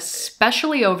about that,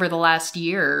 especially over the last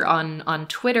year on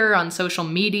Twitter, on social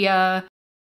media.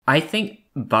 I think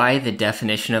by the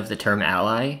definition of the term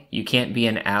ally, you can't be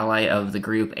an ally of the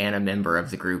group and a member of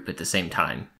the group at the same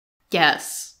time.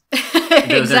 Yes.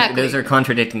 Exactly. Those are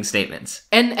contradicting statements.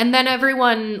 And then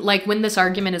everyone, like, when this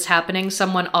argument is happening,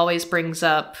 someone always brings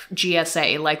up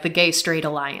GSA, like the Gay Straight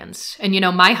Alliance. And, you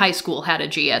know, my high school had a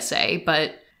GSA,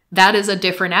 but that is a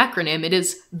different acronym. It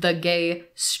is the Gay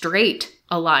Straight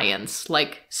Alliance.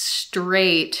 Like,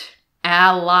 straight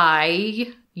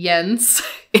alliance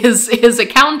is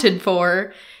accounted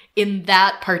for in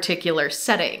that particular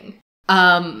setting.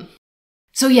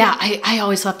 So yeah, I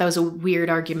always thought that was a weird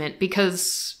argument,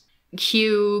 because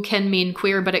Q can mean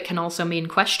queer, but it can also mean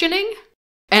questioning.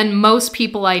 And most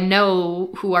people I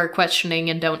know who are questioning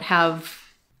and don't have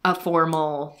a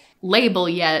formal label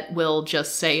yet will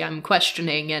just say, I'm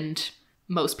questioning, and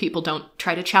most people don't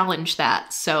try to challenge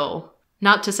that. So,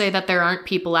 not to say that there aren't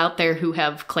people out there who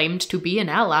have claimed to be an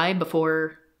ally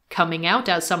before coming out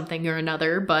as something or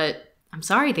another, but I'm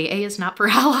sorry, the A is not for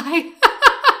ally.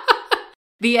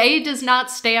 The A does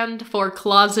not stand for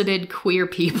closeted queer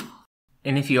people.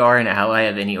 And if you are an ally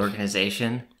of any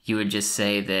organization, you would just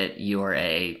say that you are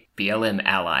a BLM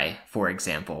ally, for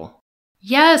example.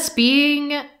 Yes,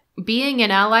 being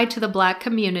an ally to the Black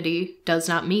community does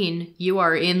not mean you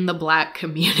are in the Black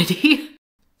community.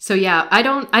 So yeah, I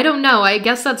don't know. I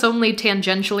guess that's only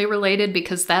tangentially related,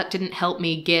 because that didn't help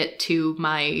me get to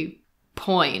my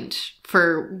point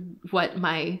for what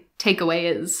my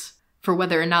takeaway is for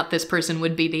whether or not this person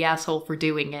would be the asshole for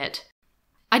doing it.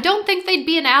 I don't think they'd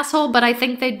be an asshole, but I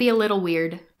think they'd be a little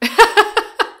weird.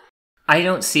 I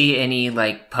don't see any,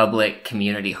 like, public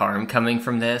community harm coming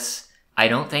from this. I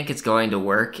don't think it's going to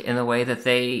work in the way that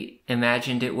they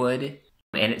imagined it would,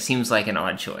 and it seems like an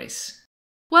odd choice.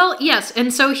 Well, yes,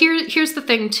 and so here's the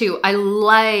thing, too. I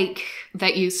like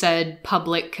that you said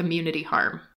public community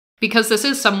harm. Because this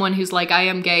is someone who's like, I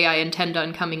am gay, I intend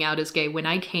on coming out as gay when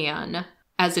I can.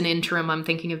 As an interim, I'm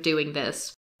thinking of doing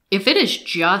this. If it is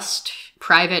just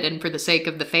private and for the sake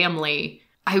of the family,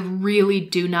 I really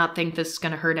do not think this is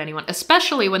going to hurt anyone.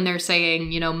 Especially when they're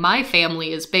saying, my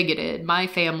family is bigoted, my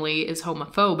family is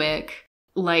homophobic.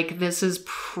 Like, this is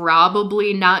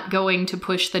probably not going to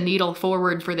push the needle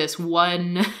forward for this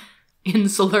one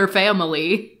insular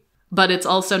family. But it's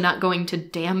also not going to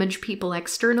damage people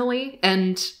externally.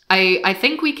 And I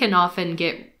think we can often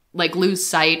lose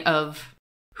sight of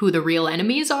who the real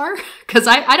enemies are. Because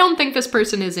I don't think this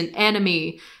person is an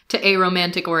enemy to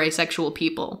aromantic or asexual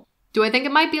people. Do I think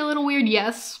it might be a little weird?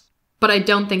 Yes. But I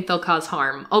don't think they'll cause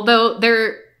harm. Although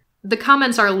the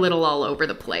comments are a little all over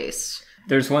the place.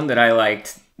 There's one that I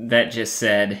liked that just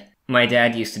said, my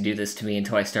dad used to do this to me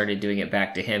until I started doing it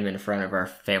back to him in front of our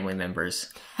family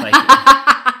members. Like,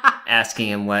 asking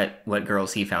him what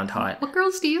girls he found hot. What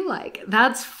girls do you like?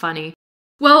 That's funny.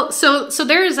 Well, so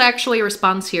there is actually a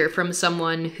response here from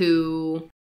someone who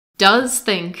does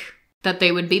think that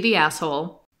they would be the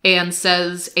asshole and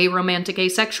says aromantic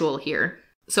asexual here.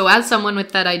 So as someone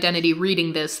with that identity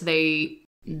reading this, they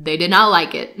did not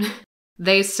like it.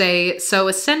 They say, so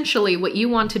essentially what you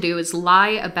want to do is lie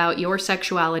about your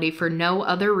sexuality for no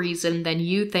other reason than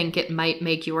you think it might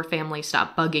make your family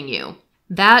stop bugging you.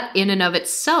 That, in and of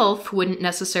itself, wouldn't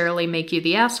necessarily make you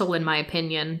the asshole, in my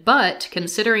opinion, but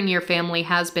considering your family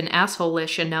has been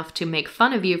asshole-ish enough to make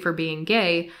fun of you for being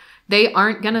gay, they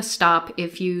aren't gonna stop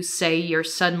if you say you're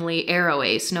suddenly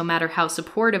aro-ace, no matter how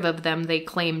supportive of them they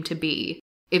claim to be.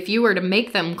 If you were to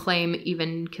make them claim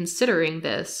even considering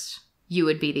this, you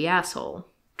would be the asshole.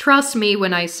 Trust me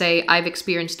when I say I've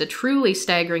experienced a truly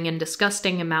staggering and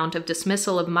disgusting amount of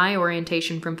dismissal of my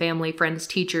orientation from family, friends,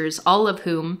 teachers, all of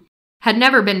whom had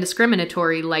never been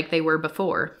discriminatory like they were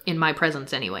before, in my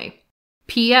presence anyway.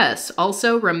 P.S.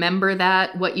 Also remember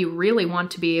that what you really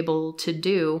want to be able to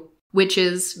do, which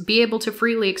is be able to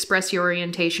freely express your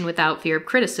orientation without fear of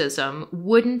criticism,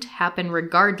 wouldn't happen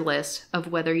regardless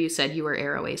of whether you said you were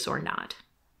aro-ace or not.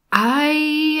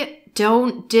 I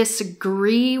don't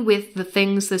disagree with the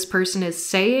things this person is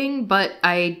saying, but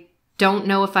I don't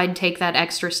know if I'd take that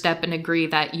extra step and agree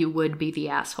that you would be the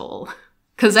asshole.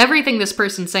 Because everything this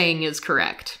person's saying is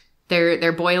correct.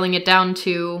 They're boiling it down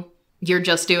to, you're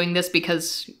just doing this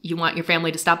because you want your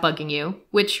family to stop bugging you,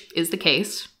 which is the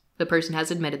case. The person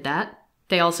has admitted that.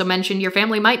 They also mentioned your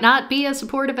family might not be as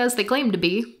supportive as they claim to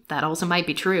be. That also might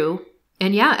be true.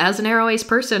 And yeah, as an aro-ace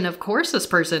person, of course this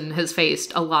person has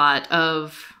faced a lot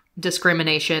of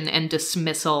discrimination and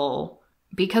dismissal,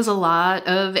 because a lot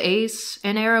of ace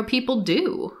and aro people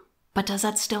do. But does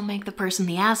that still make the person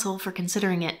the asshole for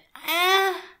considering it?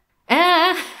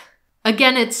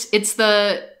 Again,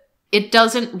 it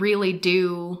doesn't really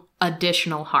do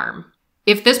additional harm.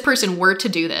 If this person were to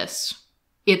do this,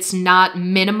 it's not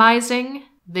minimizing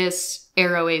this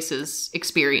aro-ace's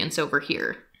experience over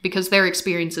here, because their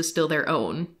experience is still their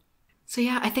own. So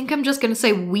yeah, I think I'm just gonna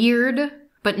say weird,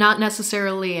 but not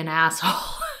necessarily an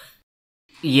asshole.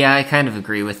 Yeah, I kind of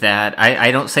agree with that.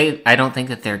 I don't think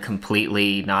that they're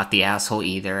completely not the asshole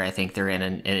either. I think they're in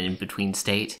an in-between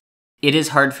state. It is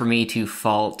hard for me to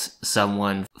fault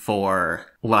someone for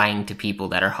lying to people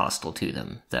that are hostile to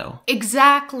them, though.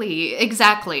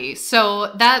 Exactly.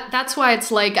 So that's why it's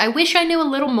like, I wish I knew a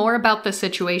little more about the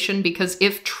situation, because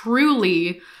if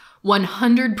truly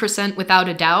 100% without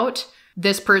a doubt,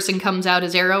 this person comes out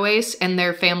as aro-ace and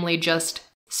their family just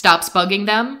stops bugging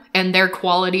them and their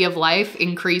quality of life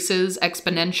increases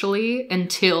exponentially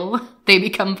until they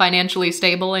become financially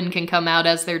stable and can come out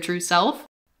as their true self,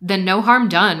 then no harm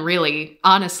done, really,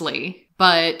 honestly.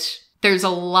 But there's a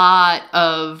lot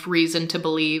of reason to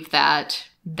believe that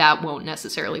that won't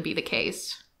necessarily be the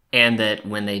case. And that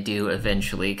when they do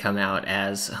eventually come out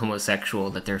as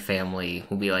homosexual, that their family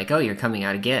will be like, oh, you're coming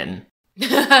out again.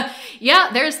 Yeah,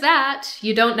 there's that.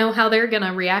 You don't know how they're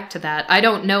gonna react to that. I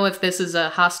don't know if this is a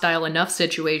hostile enough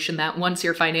situation that once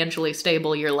you're financially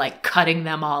stable, you're like cutting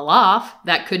them all off.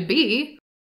 That could be.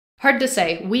 Hard to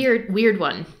say. Weird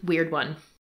one.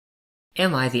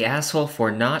 Am I the asshole for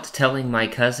not telling my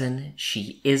cousin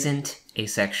she isn't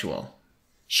asexual?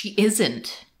 She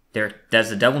isn't.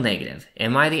 That's a double negative.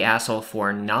 Am I the asshole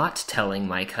for not telling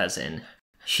my cousin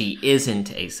she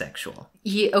isn't asexual?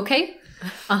 Yeah, okay.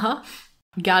 Uh-huh.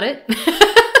 Got it.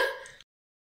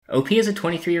 OP is a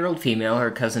 23-year-old female.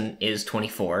 Her cousin is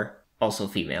 24, also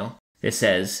female. This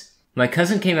says, my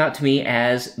cousin came out to me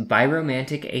as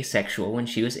biromantic asexual when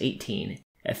she was 18.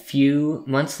 A few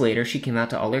months later, she came out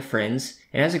to all her friends,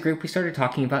 and as a group we started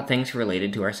talking about things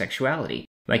related to our sexuality.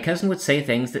 My cousin would say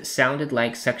things that sounded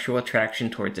like sexual attraction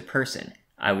towards a person.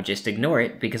 I would just ignore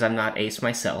it because I'm not ace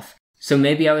myself. So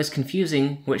maybe I was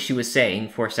confusing what she was saying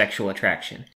for sexual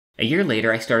attraction. A year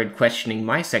later, I started questioning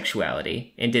my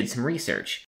sexuality and did some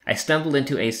research. I stumbled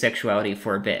into asexuality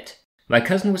for a bit. My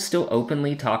cousin was still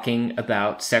openly talking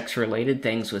about sex-related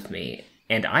things with me,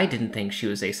 and I didn't think she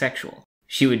was asexual.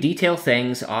 She would detail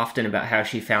things often about how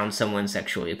she found someone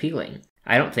sexually appealing.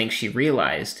 I don't think she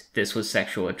realized this was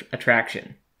sexual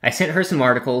attraction. I sent her some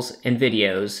articles and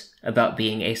videos about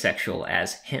being asexual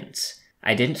as hints.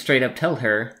 I didn't straight up tell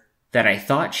her that I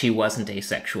thought she wasn't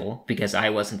asexual because I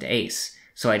wasn't ace,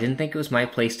 so I didn't think it was my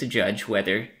place to judge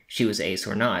whether she was ace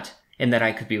or not, and that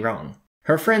I could be wrong.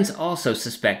 Her friends also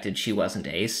suspected she wasn't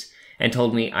ace, and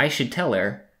told me I should tell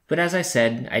her, but as I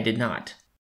said, I did not.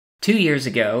 2 years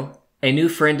ago, a new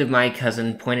friend of my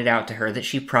cousin pointed out to her that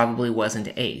she probably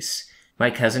wasn't ace. My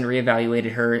cousin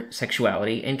reevaluated her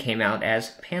sexuality and came out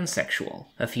as pansexual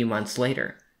a few months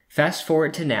later. Fast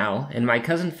forward to now, and my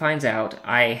cousin finds out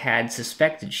I had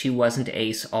suspected she wasn't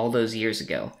ace all those years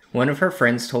ago. One of her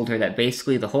friends told her that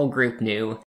basically the whole group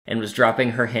knew and was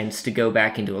dropping her hints to go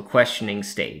back into a questioning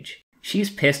stage. She's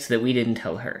pissed that we didn't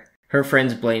tell her. Her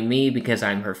friends blame me because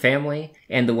I'm her family,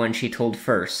 and the one she told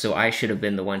first, so I should have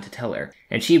been the one to tell her.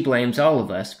 And she blames all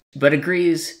of us, but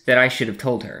agrees that I should have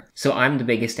told her, so I'm the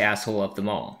biggest asshole of them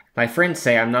all. My friends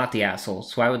say I'm not the asshole,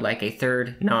 so I would like a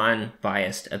third,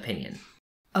 non-biased opinion.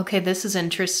 Okay, this is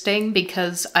interesting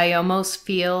because I almost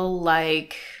feel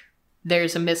like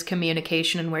there's a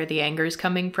miscommunication in where the anger is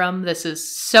coming from. This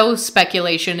is so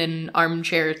speculation and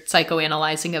armchair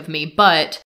psychoanalyzing of me,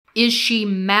 but is she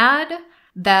mad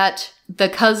that the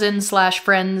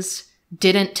cousin/friends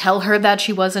didn't tell her that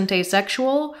she wasn't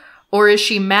asexual? Or is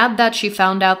she mad that she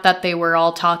found out that they were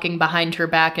all talking behind her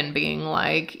back and being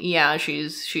like, yeah,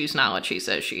 she's not what she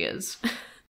says she is?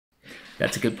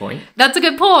 That's a good point. That's a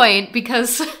good point,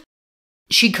 because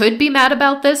she could be mad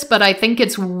about this, but I think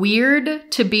it's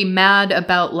weird to be mad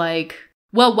about, like,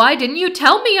 well, why didn't you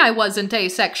tell me I wasn't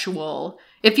asexual?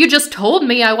 If you just told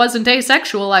me I wasn't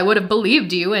asexual, I would have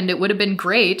believed you, and it would have been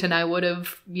great, and I would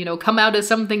have, come out as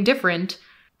something different.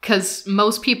 Because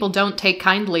most people don't take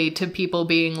kindly to people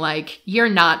being like, you're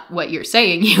not what you're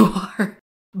saying you are.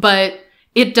 But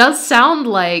it does sound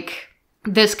like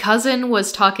this cousin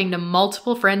was talking to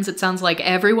multiple friends. It sounds like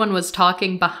everyone was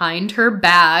talking behind her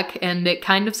back, and it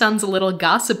kind of sounds a little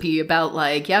gossipy about,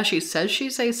 like, yeah, she says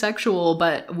she's asexual,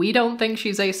 but we don't think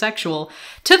she's asexual.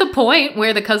 To the point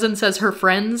where the cousin says her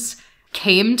friends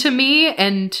came to me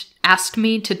and asked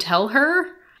me to tell her.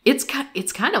 It's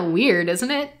kind of weird,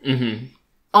 isn't it? Mm-hmm.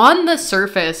 On the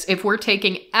surface, if we're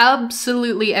taking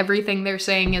absolutely everything they're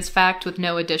saying as fact with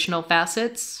no additional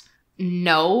facets,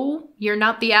 no, you're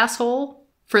not the asshole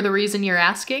for the reason you're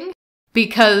asking.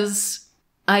 Because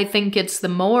I think it's the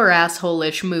more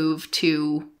asshole-ish move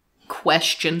to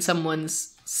question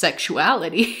someone's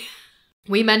sexuality.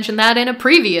 We mentioned that in a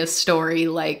previous story,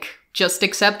 like, just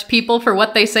accept people for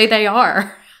what they say they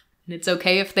are. And it's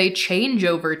okay if they change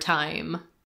over time.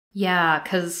 Yeah,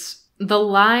 because the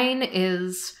line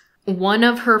is, one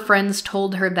of her friends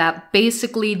told her that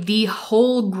basically the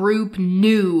whole group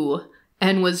knew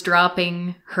and was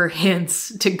dropping her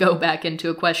hints to go back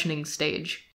into a questioning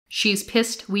stage. She's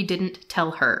pissed we didn't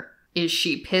tell her. Is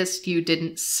she pissed you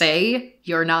didn't say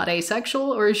you're not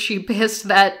asexual, or is she pissed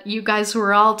that you guys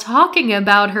were all talking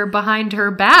about her behind her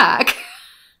back?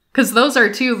 Because those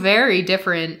are two very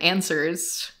different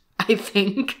answers, I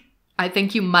think. I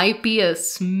think you might be a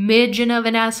smidgen of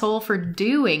an asshole for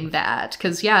doing that.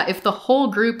 Because, yeah, if the whole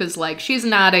group is like, she's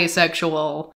not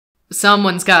asexual,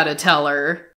 someone's gotta tell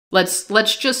her.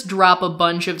 Let's just drop a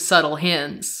bunch of subtle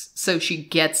hints so she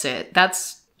gets it.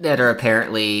 That are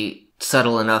apparently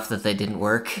subtle enough that they didn't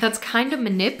work. That's kind of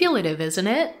manipulative, isn't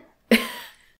it?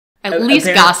 At least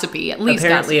gossipy.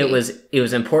 Apparently it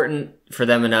was important for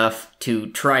them enough to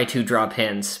try to drop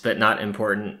hints, but not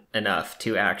important enough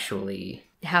to actually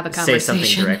have a conversation. Say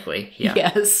something directly. Yeah.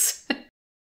 Yes.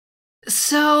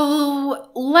 So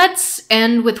let's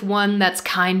end with one that's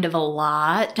kind of a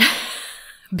lot.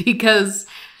 Because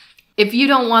if you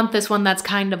don't want this one that's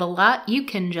kind of a lot, you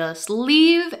can just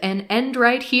leave and end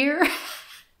right here.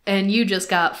 And you just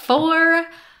got 4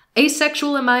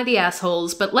 asexual am I the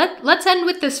assholes. But let's end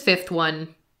with this 5th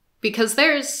one. Because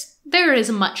there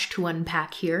is much to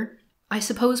unpack here. I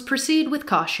suppose proceed with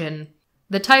caution.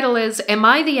 The title is, Am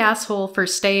I the Asshole for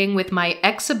Staying with My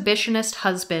Exhibitionist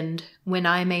Husband When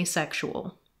I'm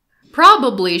Asexual?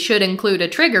 Probably should include a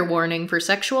trigger warning for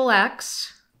sexual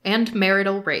acts and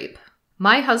marital rape.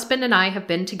 My husband and I have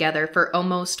been together for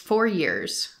almost 4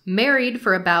 years, married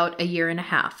for about a year and a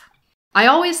half. I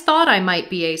always thought I might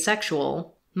be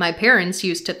asexual, My parents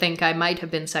used to think I might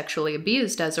have been sexually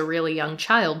abused as a really young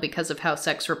child because of how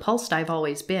sex repulsed I've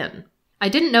always been. I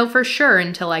didn't know for sure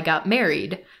until I got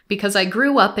married. Because I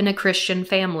grew up in a Christian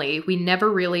family, we never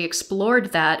really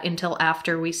explored that until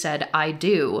after we said I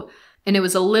do. And it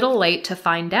was a little late to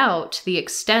find out the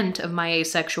extent of my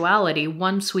asexuality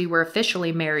once we were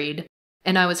officially married,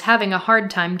 and I was having a hard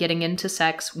time getting into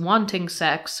sex, wanting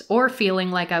sex, or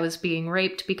feeling like I was being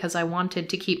raped because I wanted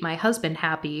to keep my husband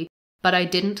happy, but I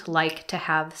didn't like to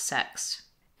have sex.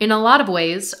 In a lot of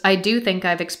ways, I do think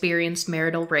I've experienced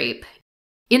marital rape.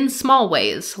 In small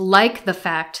ways, like the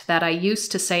fact that I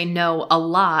used to say no a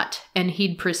lot and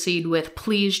he'd proceed with,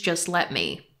 "Please just let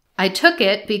me." I took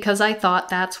it because I thought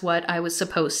that's what I was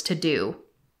supposed to do.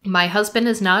 My husband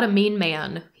is not a mean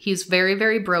man. He's very,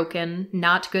 very broken,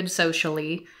 not good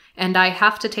socially, and I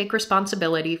have to take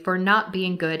responsibility for not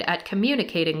being good at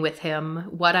communicating with him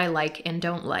what I like and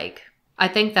don't like. I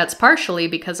think that's partially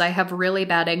because I have really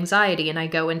bad anxiety and I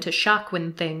go into shock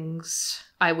when things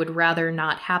I would rather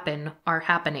not happen are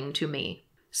happening to me.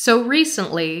 So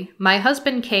recently, my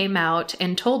husband came out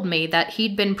and told me that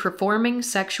he'd been performing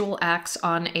sexual acts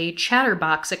on a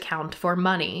Chatterbox account for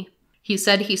money. He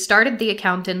said he started the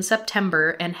account in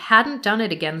September and hadn't done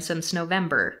it again since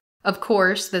November. Of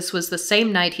course, this was the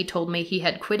same night he told me he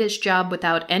had quit his job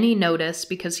without any notice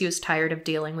because he was tired of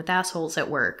dealing with assholes at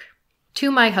work.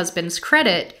 To my husband's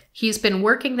credit, he's been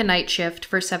working the night shift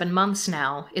for 7 months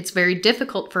now. It's very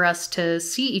difficult for us to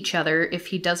see each other if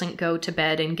he doesn't go to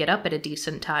bed and get up at a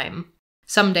decent time.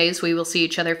 Some days we will see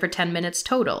each other for 10 minutes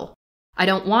total. I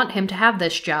don't want him to have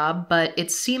this job, but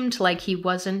it seemed like he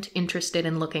wasn't interested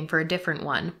in looking for a different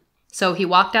one. So he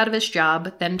walked out of his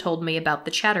job, then told me about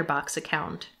the Chatterbox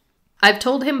account. I've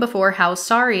told him before how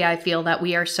sorry I feel that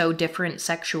we are so different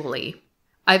sexually.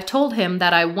 I've told him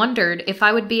that I wondered if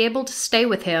I would be able to stay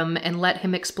with him and let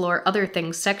him explore other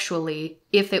things sexually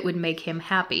if it would make him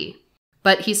happy.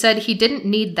 But he said he didn't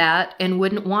need that and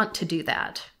wouldn't want to do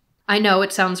that. I know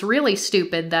it sounds really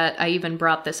stupid that I even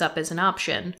brought this up as an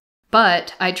option,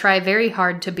 but I try very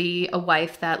hard to be a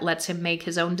wife that lets him make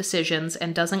his own decisions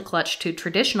and doesn't clutch to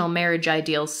traditional marriage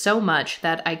ideals so much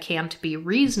that I can't be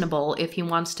reasonable if he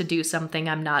wants to do something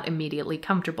I'm not immediately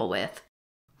comfortable with.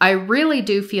 I really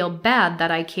do feel bad that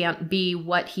I can't be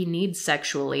what he needs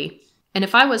sexually, and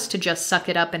if I was to just suck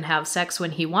it up and have sex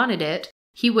when he wanted it,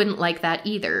 he wouldn't like that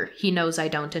either. He knows I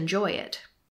don't enjoy it.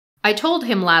 I told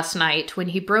him last night when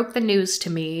he broke the news to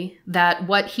me that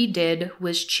what he did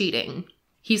was cheating.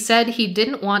 He said he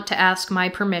didn't want to ask my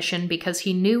permission because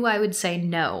he knew I would say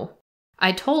no.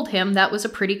 I told him that was a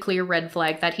pretty clear red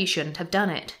flag that he shouldn't have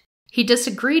done it. He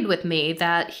disagreed with me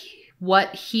that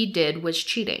what he did was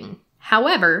cheating.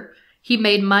 However, he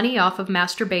made money off of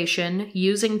masturbation,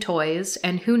 using toys,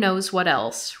 and who knows what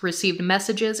else, received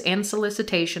messages and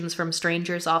solicitations from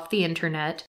strangers off the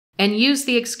internet, and used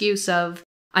the excuse of,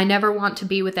 "I never want to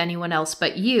be with anyone else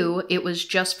but you, it was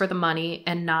just for the money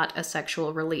and not a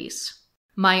sexual release."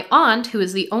 My aunt, who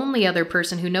is the only other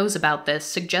person who knows about this,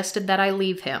 suggested that I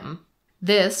leave him.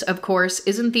 This, of course,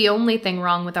 isn't the only thing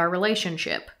wrong with our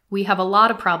relationship. We have a lot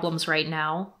of problems right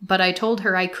now, but I told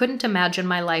her I couldn't imagine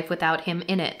my life without him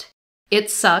in it.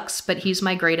 It sucks, but he's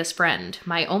my greatest friend,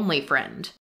 my only friend.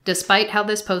 Despite how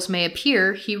this post may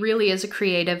appear, he really is a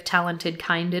creative, talented,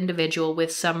 kind individual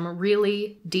with some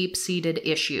really deep-seated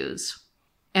issues.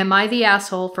 Am I the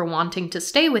asshole for wanting to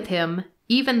stay with him,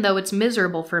 even though it's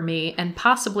miserable for me and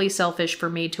possibly selfish for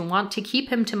me to want to keep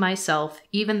him to myself,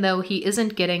 even though he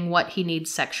isn't getting what he needs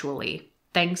sexually?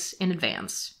 Thanks in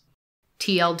advance.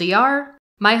 TLDR,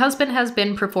 my husband has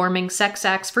been performing sex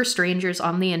acts for strangers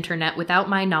on the internet without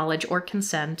my knowledge or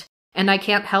consent, and I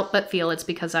can't help but feel it's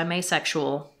because I'm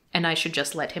asexual, and I should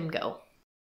just let him go.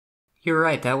 You're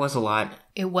right, that was a lot.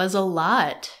 It was a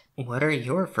lot. What are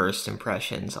your first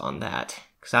impressions on that?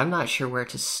 Because I'm not sure where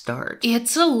to start.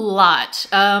 It's a lot.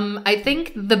 I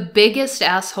think the biggest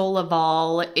asshole of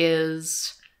all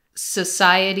is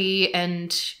society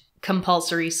and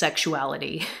compulsory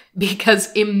sexuality,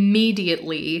 because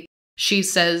immediately she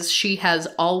says she has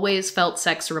always felt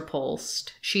sex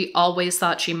repulsed. She always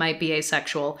thought she might be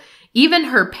asexual. Even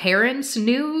her parents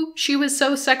knew she was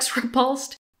so sex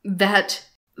repulsed that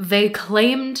they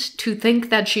claimed to think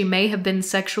that she may have been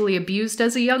sexually abused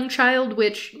as a young child,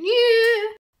 which,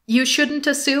 you shouldn't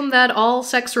assume that all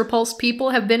sex repulsed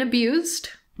people have been abused,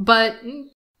 but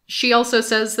she also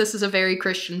says this is a very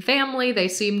Christian family. They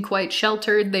seem quite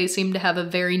sheltered. They seem to have a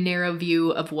very narrow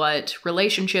view of what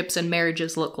relationships and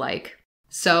marriages look like.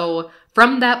 So,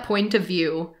 from that point of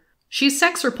view, she's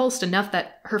sex repulsed enough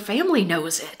that her family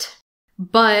knows it.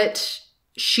 But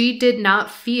she did not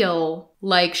feel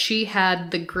like she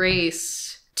had the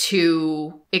grace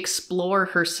to explore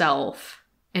herself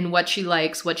and what she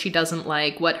likes, what she doesn't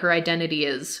like, what her identity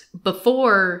is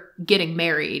before getting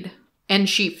married. And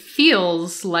she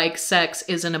feels like sex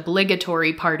is an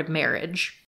obligatory part of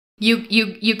marriage.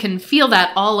 You can feel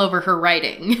that all over her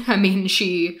writing. I mean,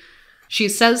 she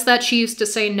says that she used to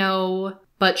say no,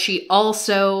 but she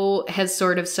also has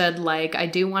sort of said, like, I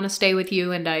do want to stay with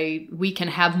you and we can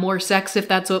have more sex if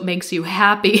that's what makes you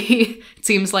happy. It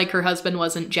seems like her husband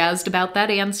wasn't jazzed about that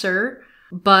answer.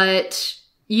 But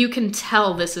you can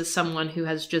tell this is someone who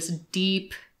has just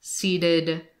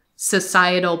deep-seated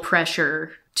societal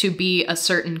pressure to be a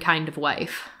certain kind of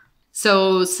wife.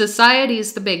 So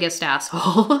society's the biggest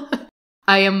asshole.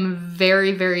 I am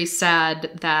very, very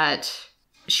sad that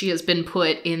she has been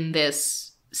put in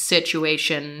this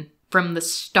situation from the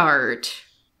start.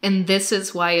 And this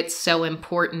is why it's so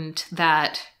important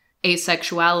that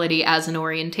asexuality as an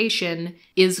orientation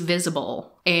is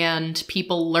visible and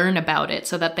people learn about it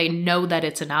so that they know that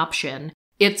it's an option.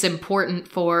 It's important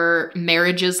for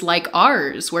marriages like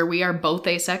ours, where we are both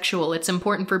asexual. It's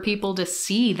important for people to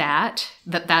see that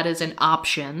is an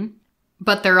option.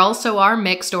 But there also are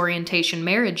mixed orientation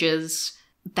marriages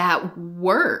that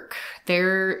work.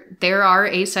 There are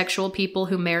asexual people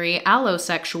who marry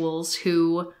allosexuals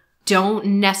who don't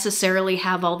necessarily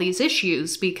have all these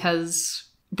issues because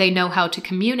they know how to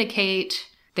communicate,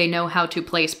 they know how to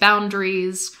place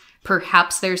boundaries.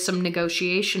 Perhaps there's some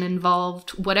negotiation involved,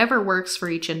 whatever works for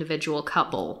each individual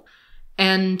couple.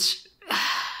 And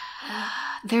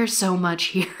there's so much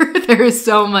here. There is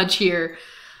so much here.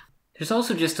 There's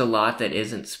also just a lot that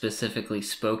isn't specifically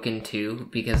spoken to,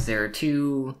 because there are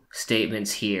two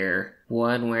statements here.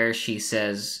 One where she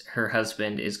says her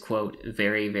husband is, quote,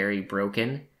 very, very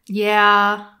broken.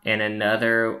 Yeah. And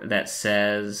another that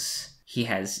says he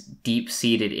has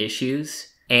deep-seated issues.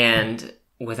 And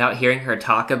without hearing her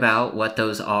talk about what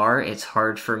those are, it's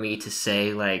hard for me to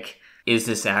say, like, is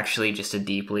this actually just a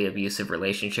deeply abusive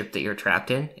relationship that you're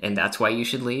trapped in, and that's why you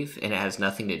should leave, and it has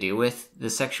nothing to do with the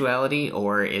sexuality?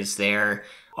 Or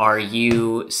are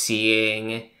you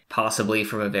seeing, possibly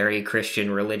from a very Christian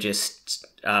religious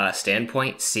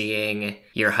standpoint, seeing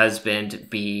your husband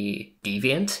be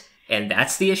deviant, and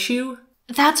that's the issue?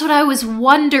 That's what I was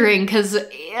wondering, because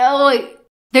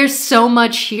there's so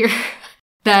much here.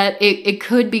 That it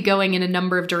could be going in a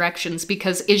number of directions,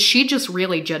 because is she just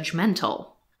really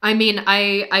judgmental? I mean,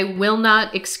 I will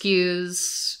not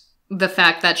excuse the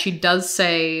fact that she does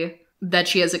say that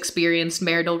she has experienced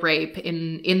marital rape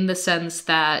in the sense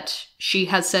that she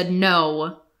has said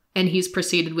no, and he's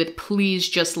proceeded with, please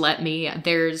just let me.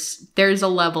 There's a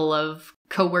level of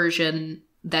coercion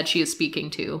that she is speaking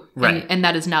to, right. And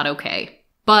that is not okay.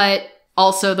 But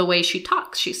also the way she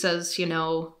talks, she says,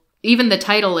 even the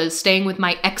title is Staying with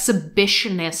My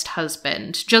Exhibitionist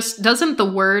Husband. Just doesn't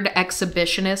the word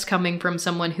exhibitionist coming from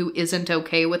someone who isn't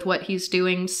okay with what he's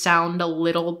doing sound a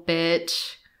little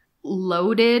bit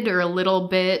loaded or a little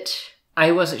bit...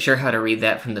 I wasn't sure how to read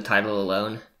that from the title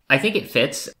alone. I think it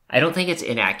fits. I don't think it's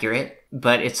inaccurate,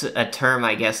 but it's a term,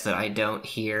 I guess, that I don't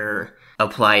hear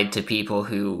applied to people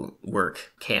who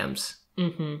work cams.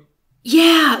 Mm-hmm.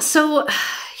 Yeah, so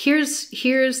here's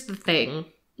the thing.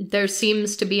 There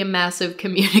seems to be a massive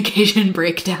communication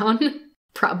breakdown,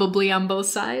 probably on both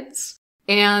sides.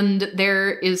 And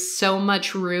there is so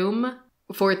much room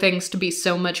for things to be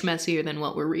so much messier than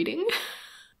what we're reading.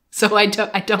 So I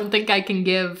don't think I can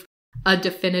give a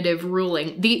definitive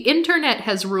ruling. The internet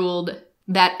has ruled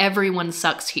that everyone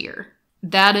sucks here.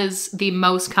 That is the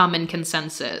most common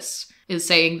consensus, is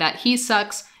saying that he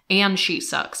sucks and she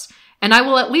sucks. And I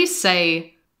will at least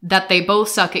say that they both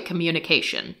suck at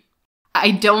communication.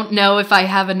 I don't know if I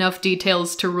have enough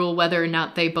details to rule whether or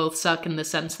not they both suck in the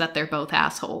sense that they're both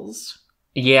assholes.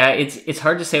 Yeah, it's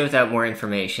hard to say without more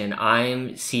information.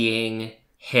 I'm seeing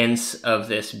hints of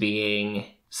this being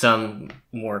some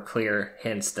more clear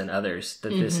hints than others, that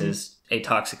this is a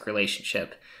toxic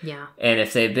relationship. Yeah. And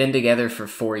if they've been together for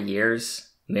 4 years,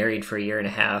 married for 1.5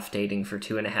 years, dating for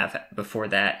 2.5 before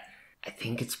that, I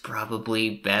think it's probably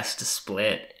best to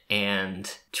split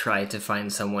and try to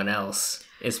find someone else,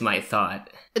 is my thought.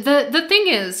 The thing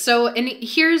is, and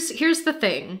here's the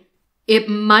thing. It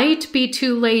might be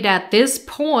too late at this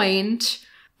point,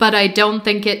 but I don't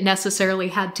think it necessarily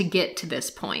had to get to this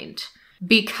point.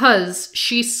 Because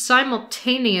she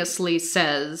simultaneously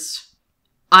says,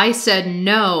 I said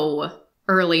no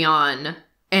early on,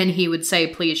 and he would say,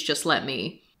 please just let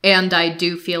me. And I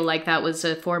do feel like that was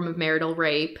a form of marital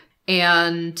rape.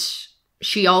 And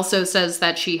she also says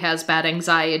that she has bad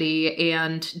anxiety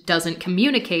and doesn't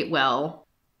communicate well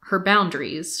her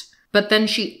boundaries. But then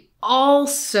she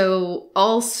also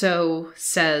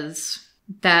says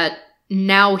that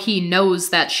now he knows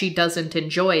that she doesn't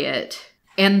enjoy it,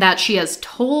 and that she has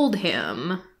told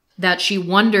him that she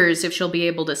wonders if she'll be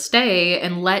able to stay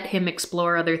and let him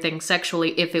explore other things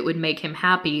sexually if it would make him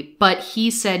happy, but he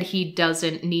said he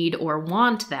doesn't need or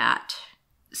want that.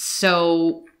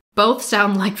 So both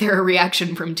sound like they're a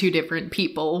reaction from two different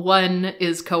people. One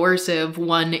is coercive,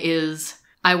 one is,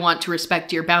 I want to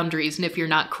respect your boundaries, and if you're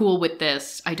not cool with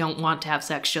this, I don't want to have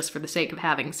sex just for the sake of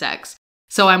having sex.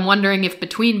 So I'm wondering if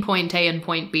between point A and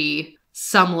point B,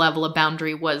 some level of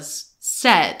boundary was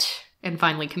set and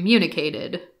finally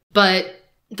communicated. But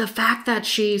the fact that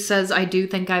she says, I do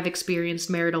think I've experienced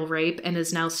marital rape and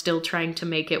is now still trying to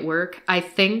make it work, I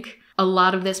think a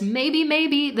lot of this,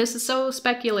 maybe, this is so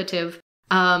speculative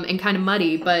and kind of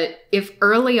muddy, but if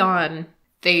early on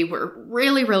they were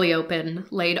really, really open,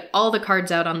 laid all the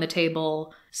cards out on the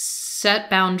table, set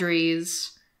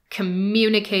boundaries,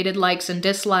 communicated likes and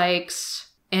dislikes,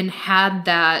 and had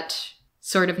that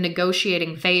sort of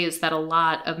negotiating phase that a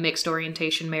lot of mixed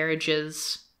orientation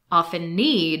marriages often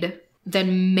need,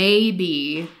 then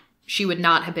maybe she would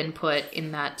not have been put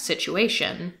in that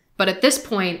situation. But at this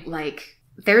point, like,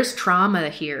 there's trauma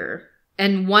here.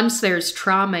 And once there's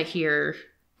trauma here,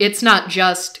 it's not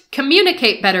just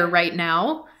communicate better right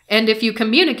now. And if you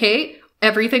communicate,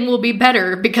 everything will be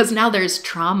better because now there's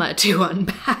trauma to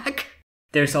unpack.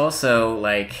 There's also,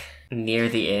 like, near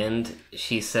the end,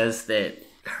 she says that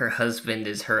her husband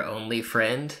is her only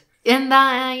friend. And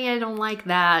I don't like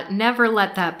that. Never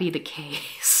let that be the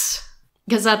case.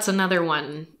 Because that's another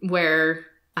one where,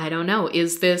 I don't know,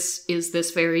 is this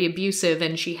very abusive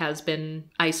and she has been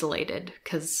isolated?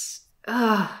 Because,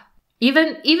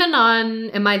 even on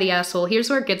Am I the Asshole,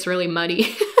 here's where it gets really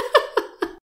muddy.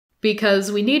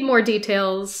 Because we need more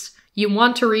details. You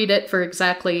want to read it for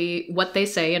exactly what they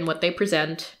say and what they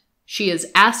present. She is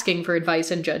asking for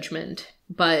advice and judgment,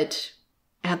 but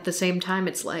at the same time,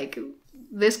 it's like,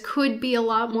 this could be a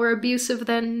lot more abusive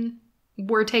than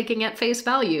we're taking at face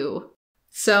value.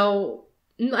 So,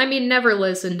 I mean, never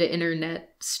listen to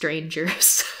internet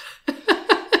strangers.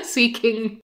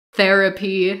 Seeking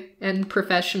therapy and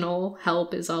professional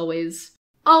help is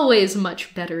always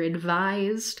much better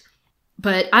advised.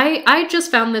 But I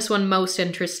just found this one most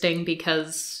interesting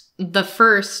because the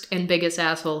first and biggest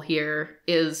asshole here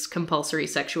is compulsory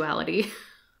sexuality.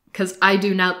 Because I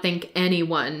do not think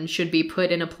anyone should be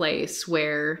put in a place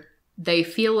where they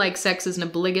feel like sex is an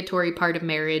obligatory part of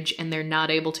marriage and they're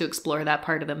not able to explore that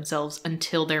part of themselves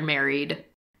until they're married.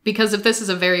 Because if this is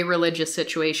a very religious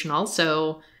situation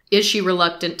also, is she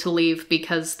reluctant to leave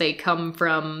because they come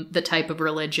from the type of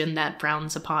religion that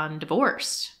frowns upon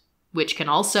divorce? Which can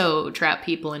also trap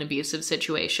people in abusive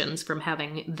situations from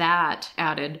having that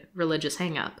added religious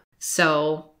hang-up.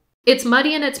 So, it's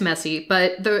muddy and it's messy,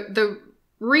 but the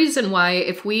reason why,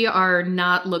 if we are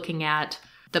not looking at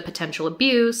the potential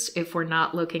abuse, if we're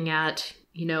not looking at,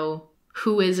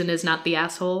 who is and is not the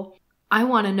asshole, I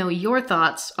want to know your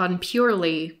thoughts on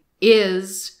purely,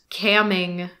 is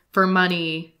camming for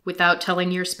money without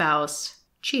telling your spouse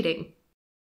cheating?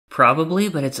 Probably,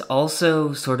 but it's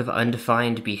also sort of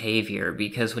undefined behavior,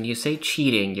 because when you say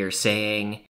cheating, you're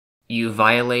saying you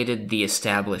violated the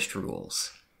established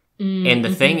rules. And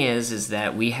the thing is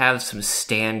that we have some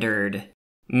standard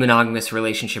monogamous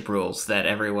relationship rules that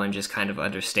everyone just kind of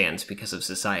understands because of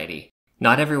society.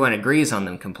 Not everyone agrees on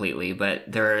them completely, but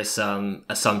there are some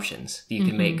assumptions you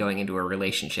can make going into a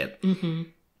relationship.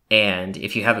 And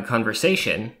if you have a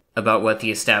conversation about what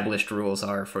the established rules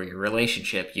are for your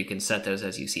relationship, you can set those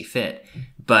as you see fit.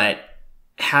 But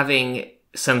having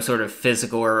some sort of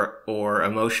physical or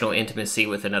emotional intimacy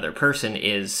with another person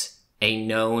is a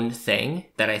known thing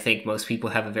that I think most people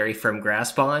have a very firm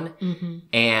grasp on.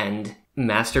 And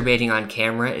masturbating on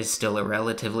camera is still a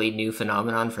relatively new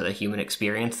phenomenon for the human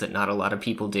experience that not a lot of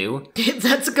people do.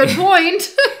 That's a good point.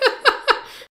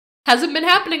 Hasn't been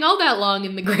happening all that long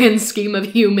in the grand scheme of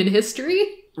human history.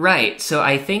 Right, so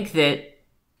I think that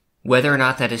whether or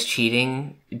not that is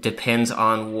cheating depends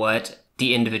on what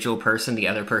the individual person, the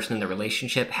other person in the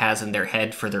relationship, has in their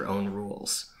head for their own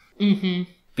rules.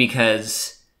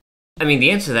 Because, I mean,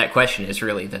 the answer to that question is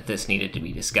really that this needed to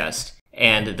be discussed.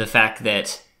 And the fact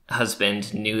that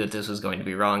husband knew that this was going to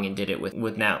be wrong and did it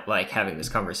without, like, having this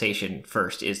conversation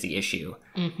first is the issue.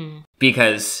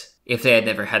 Because if they had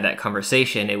never had that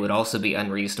conversation, it would also be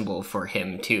unreasonable for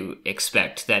him to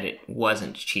expect that it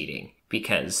wasn't cheating,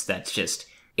 because that's just,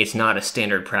 it's not a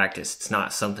standard practice. It's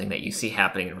not something that you see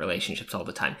happening in relationships all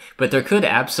the time. But there could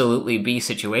absolutely be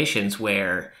situations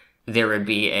where there would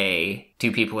be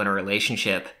two people in a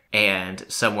relationship and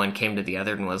someone came to the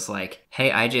other and was like,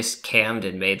 hey, I just cammed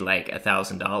and made like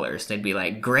 $1,000. They'd be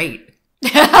like, great.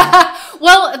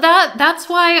 Well, that's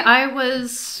why I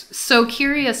was so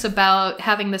curious about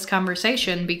having this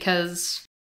conversation, because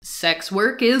sex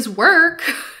work is work.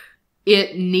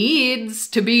 It needs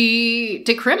to be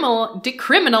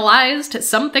decriminalized,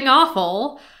 something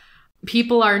awful.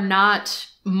 People are not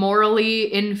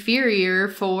morally inferior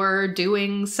for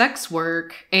doing sex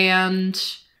work. And,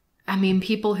 I mean,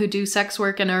 people who do sex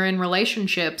work and are in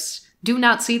relationships do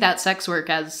not see that sex work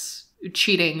as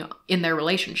cheating in their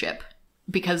relationship,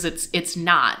 because it's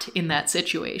not in that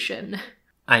situation.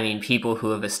 I mean, people who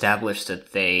have established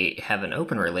that they have an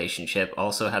open relationship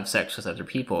also have sex with other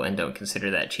people and don't consider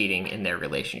that cheating in their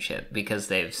relationship, because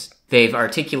they've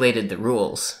articulated the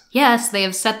rules. Yes, they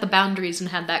have set the boundaries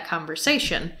and had that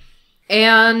conversation.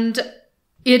 And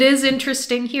it is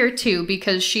interesting here too,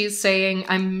 because she's saying,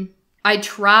 I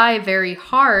try very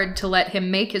hard to let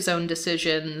him make his own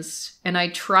decisions, and I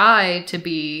try to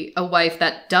be a wife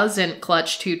that doesn't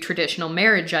clutch to traditional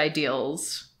marriage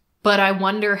ideals. But I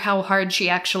wonder how hard she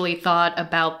actually thought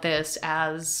about this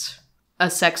as a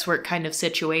sex work kind of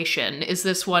situation. Is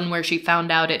this one where she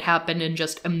found out it happened and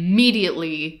just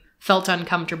immediately felt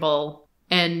uncomfortable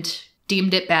and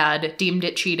deemed it bad, deemed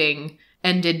it cheating,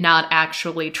 and did not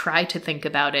actually try to think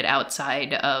about it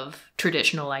outside of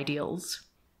traditional ideals?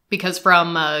 Because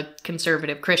from a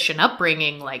conservative Christian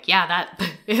upbringing,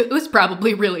 it was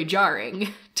probably really jarring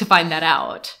to find that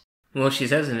out. Well, she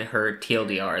says in her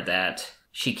TLDR that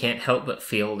she can't help but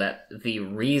feel that the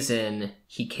reason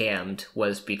he cammed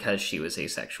was because she was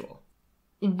asexual.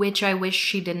 Which I wish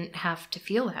she didn't have to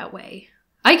feel that way.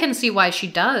 I can see why she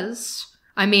does.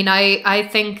 I mean, I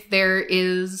think there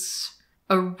is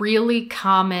a really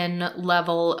common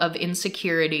level of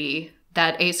insecurity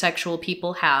that asexual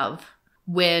people have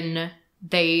when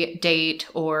they date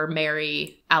or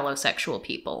marry allosexual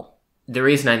people. The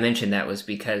reason I mentioned that was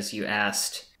because you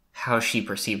asked how she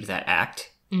perceived that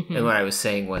act. Mm-hmm. And what I was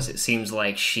saying was, it seems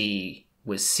like she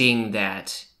was seeing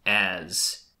that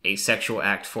as a sexual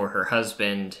act for her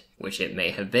husband, which it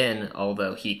may have been,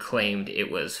 although he claimed it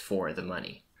was for the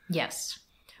money. Yes.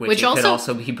 Which could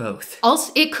also be both.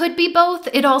 Also, it could be both.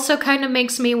 It also kind of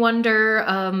makes me wonder,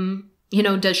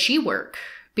 does she work?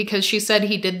 Because she said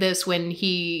he did this when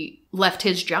he left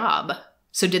his job.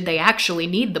 So did they actually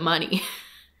need the money?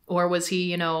 Or was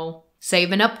he,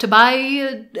 saving up to buy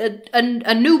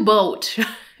a new boat,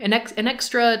 an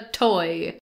extra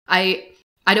toy? I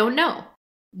don't know.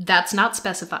 That's not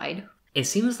specified. It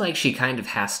seems like she kind of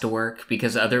has to work,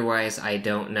 because otherwise I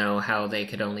don't know how they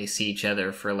could only see each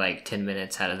other for 10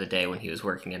 minutes out of the day when he was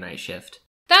working a night shift.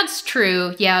 That's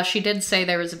true. Yeah, she did say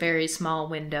there was a very small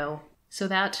window. So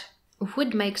that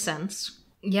would make sense.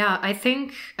 Yeah, I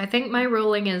think my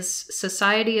ruling is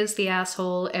society is the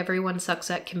asshole, everyone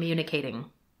sucks at communicating.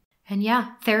 And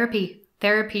yeah, therapy.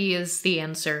 Therapy is the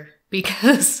answer,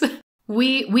 because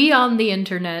we on the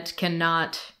internet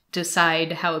cannot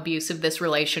decide how abusive this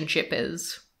relationship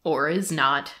is, or is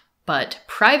not, but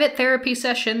private therapy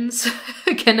sessions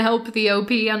can help the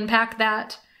OP unpack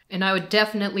that. And I would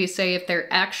definitely say if there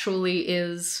actually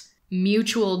is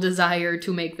mutual desire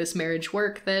to make this marriage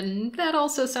work, then that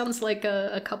also sounds like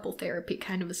a couple therapy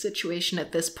kind of a situation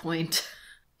at this point.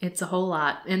 It's a whole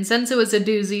lot. And since it was a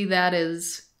doozy, that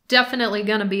is definitely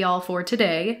gonna be all for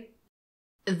today.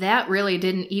 That really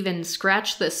didn't even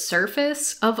scratch the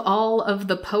surface of all of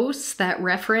the posts that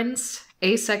reference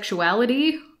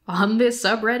asexuality on this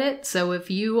subreddit. So if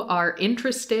you are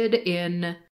interested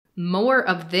in more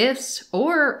of this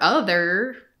or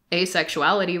other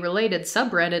asexuality related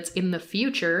subreddits in the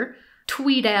future,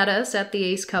 tweet at us at the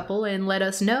Ace Couple and let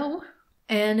us know.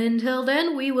 And until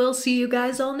then, we will see you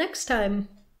guys all next time.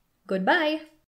 Goodbye.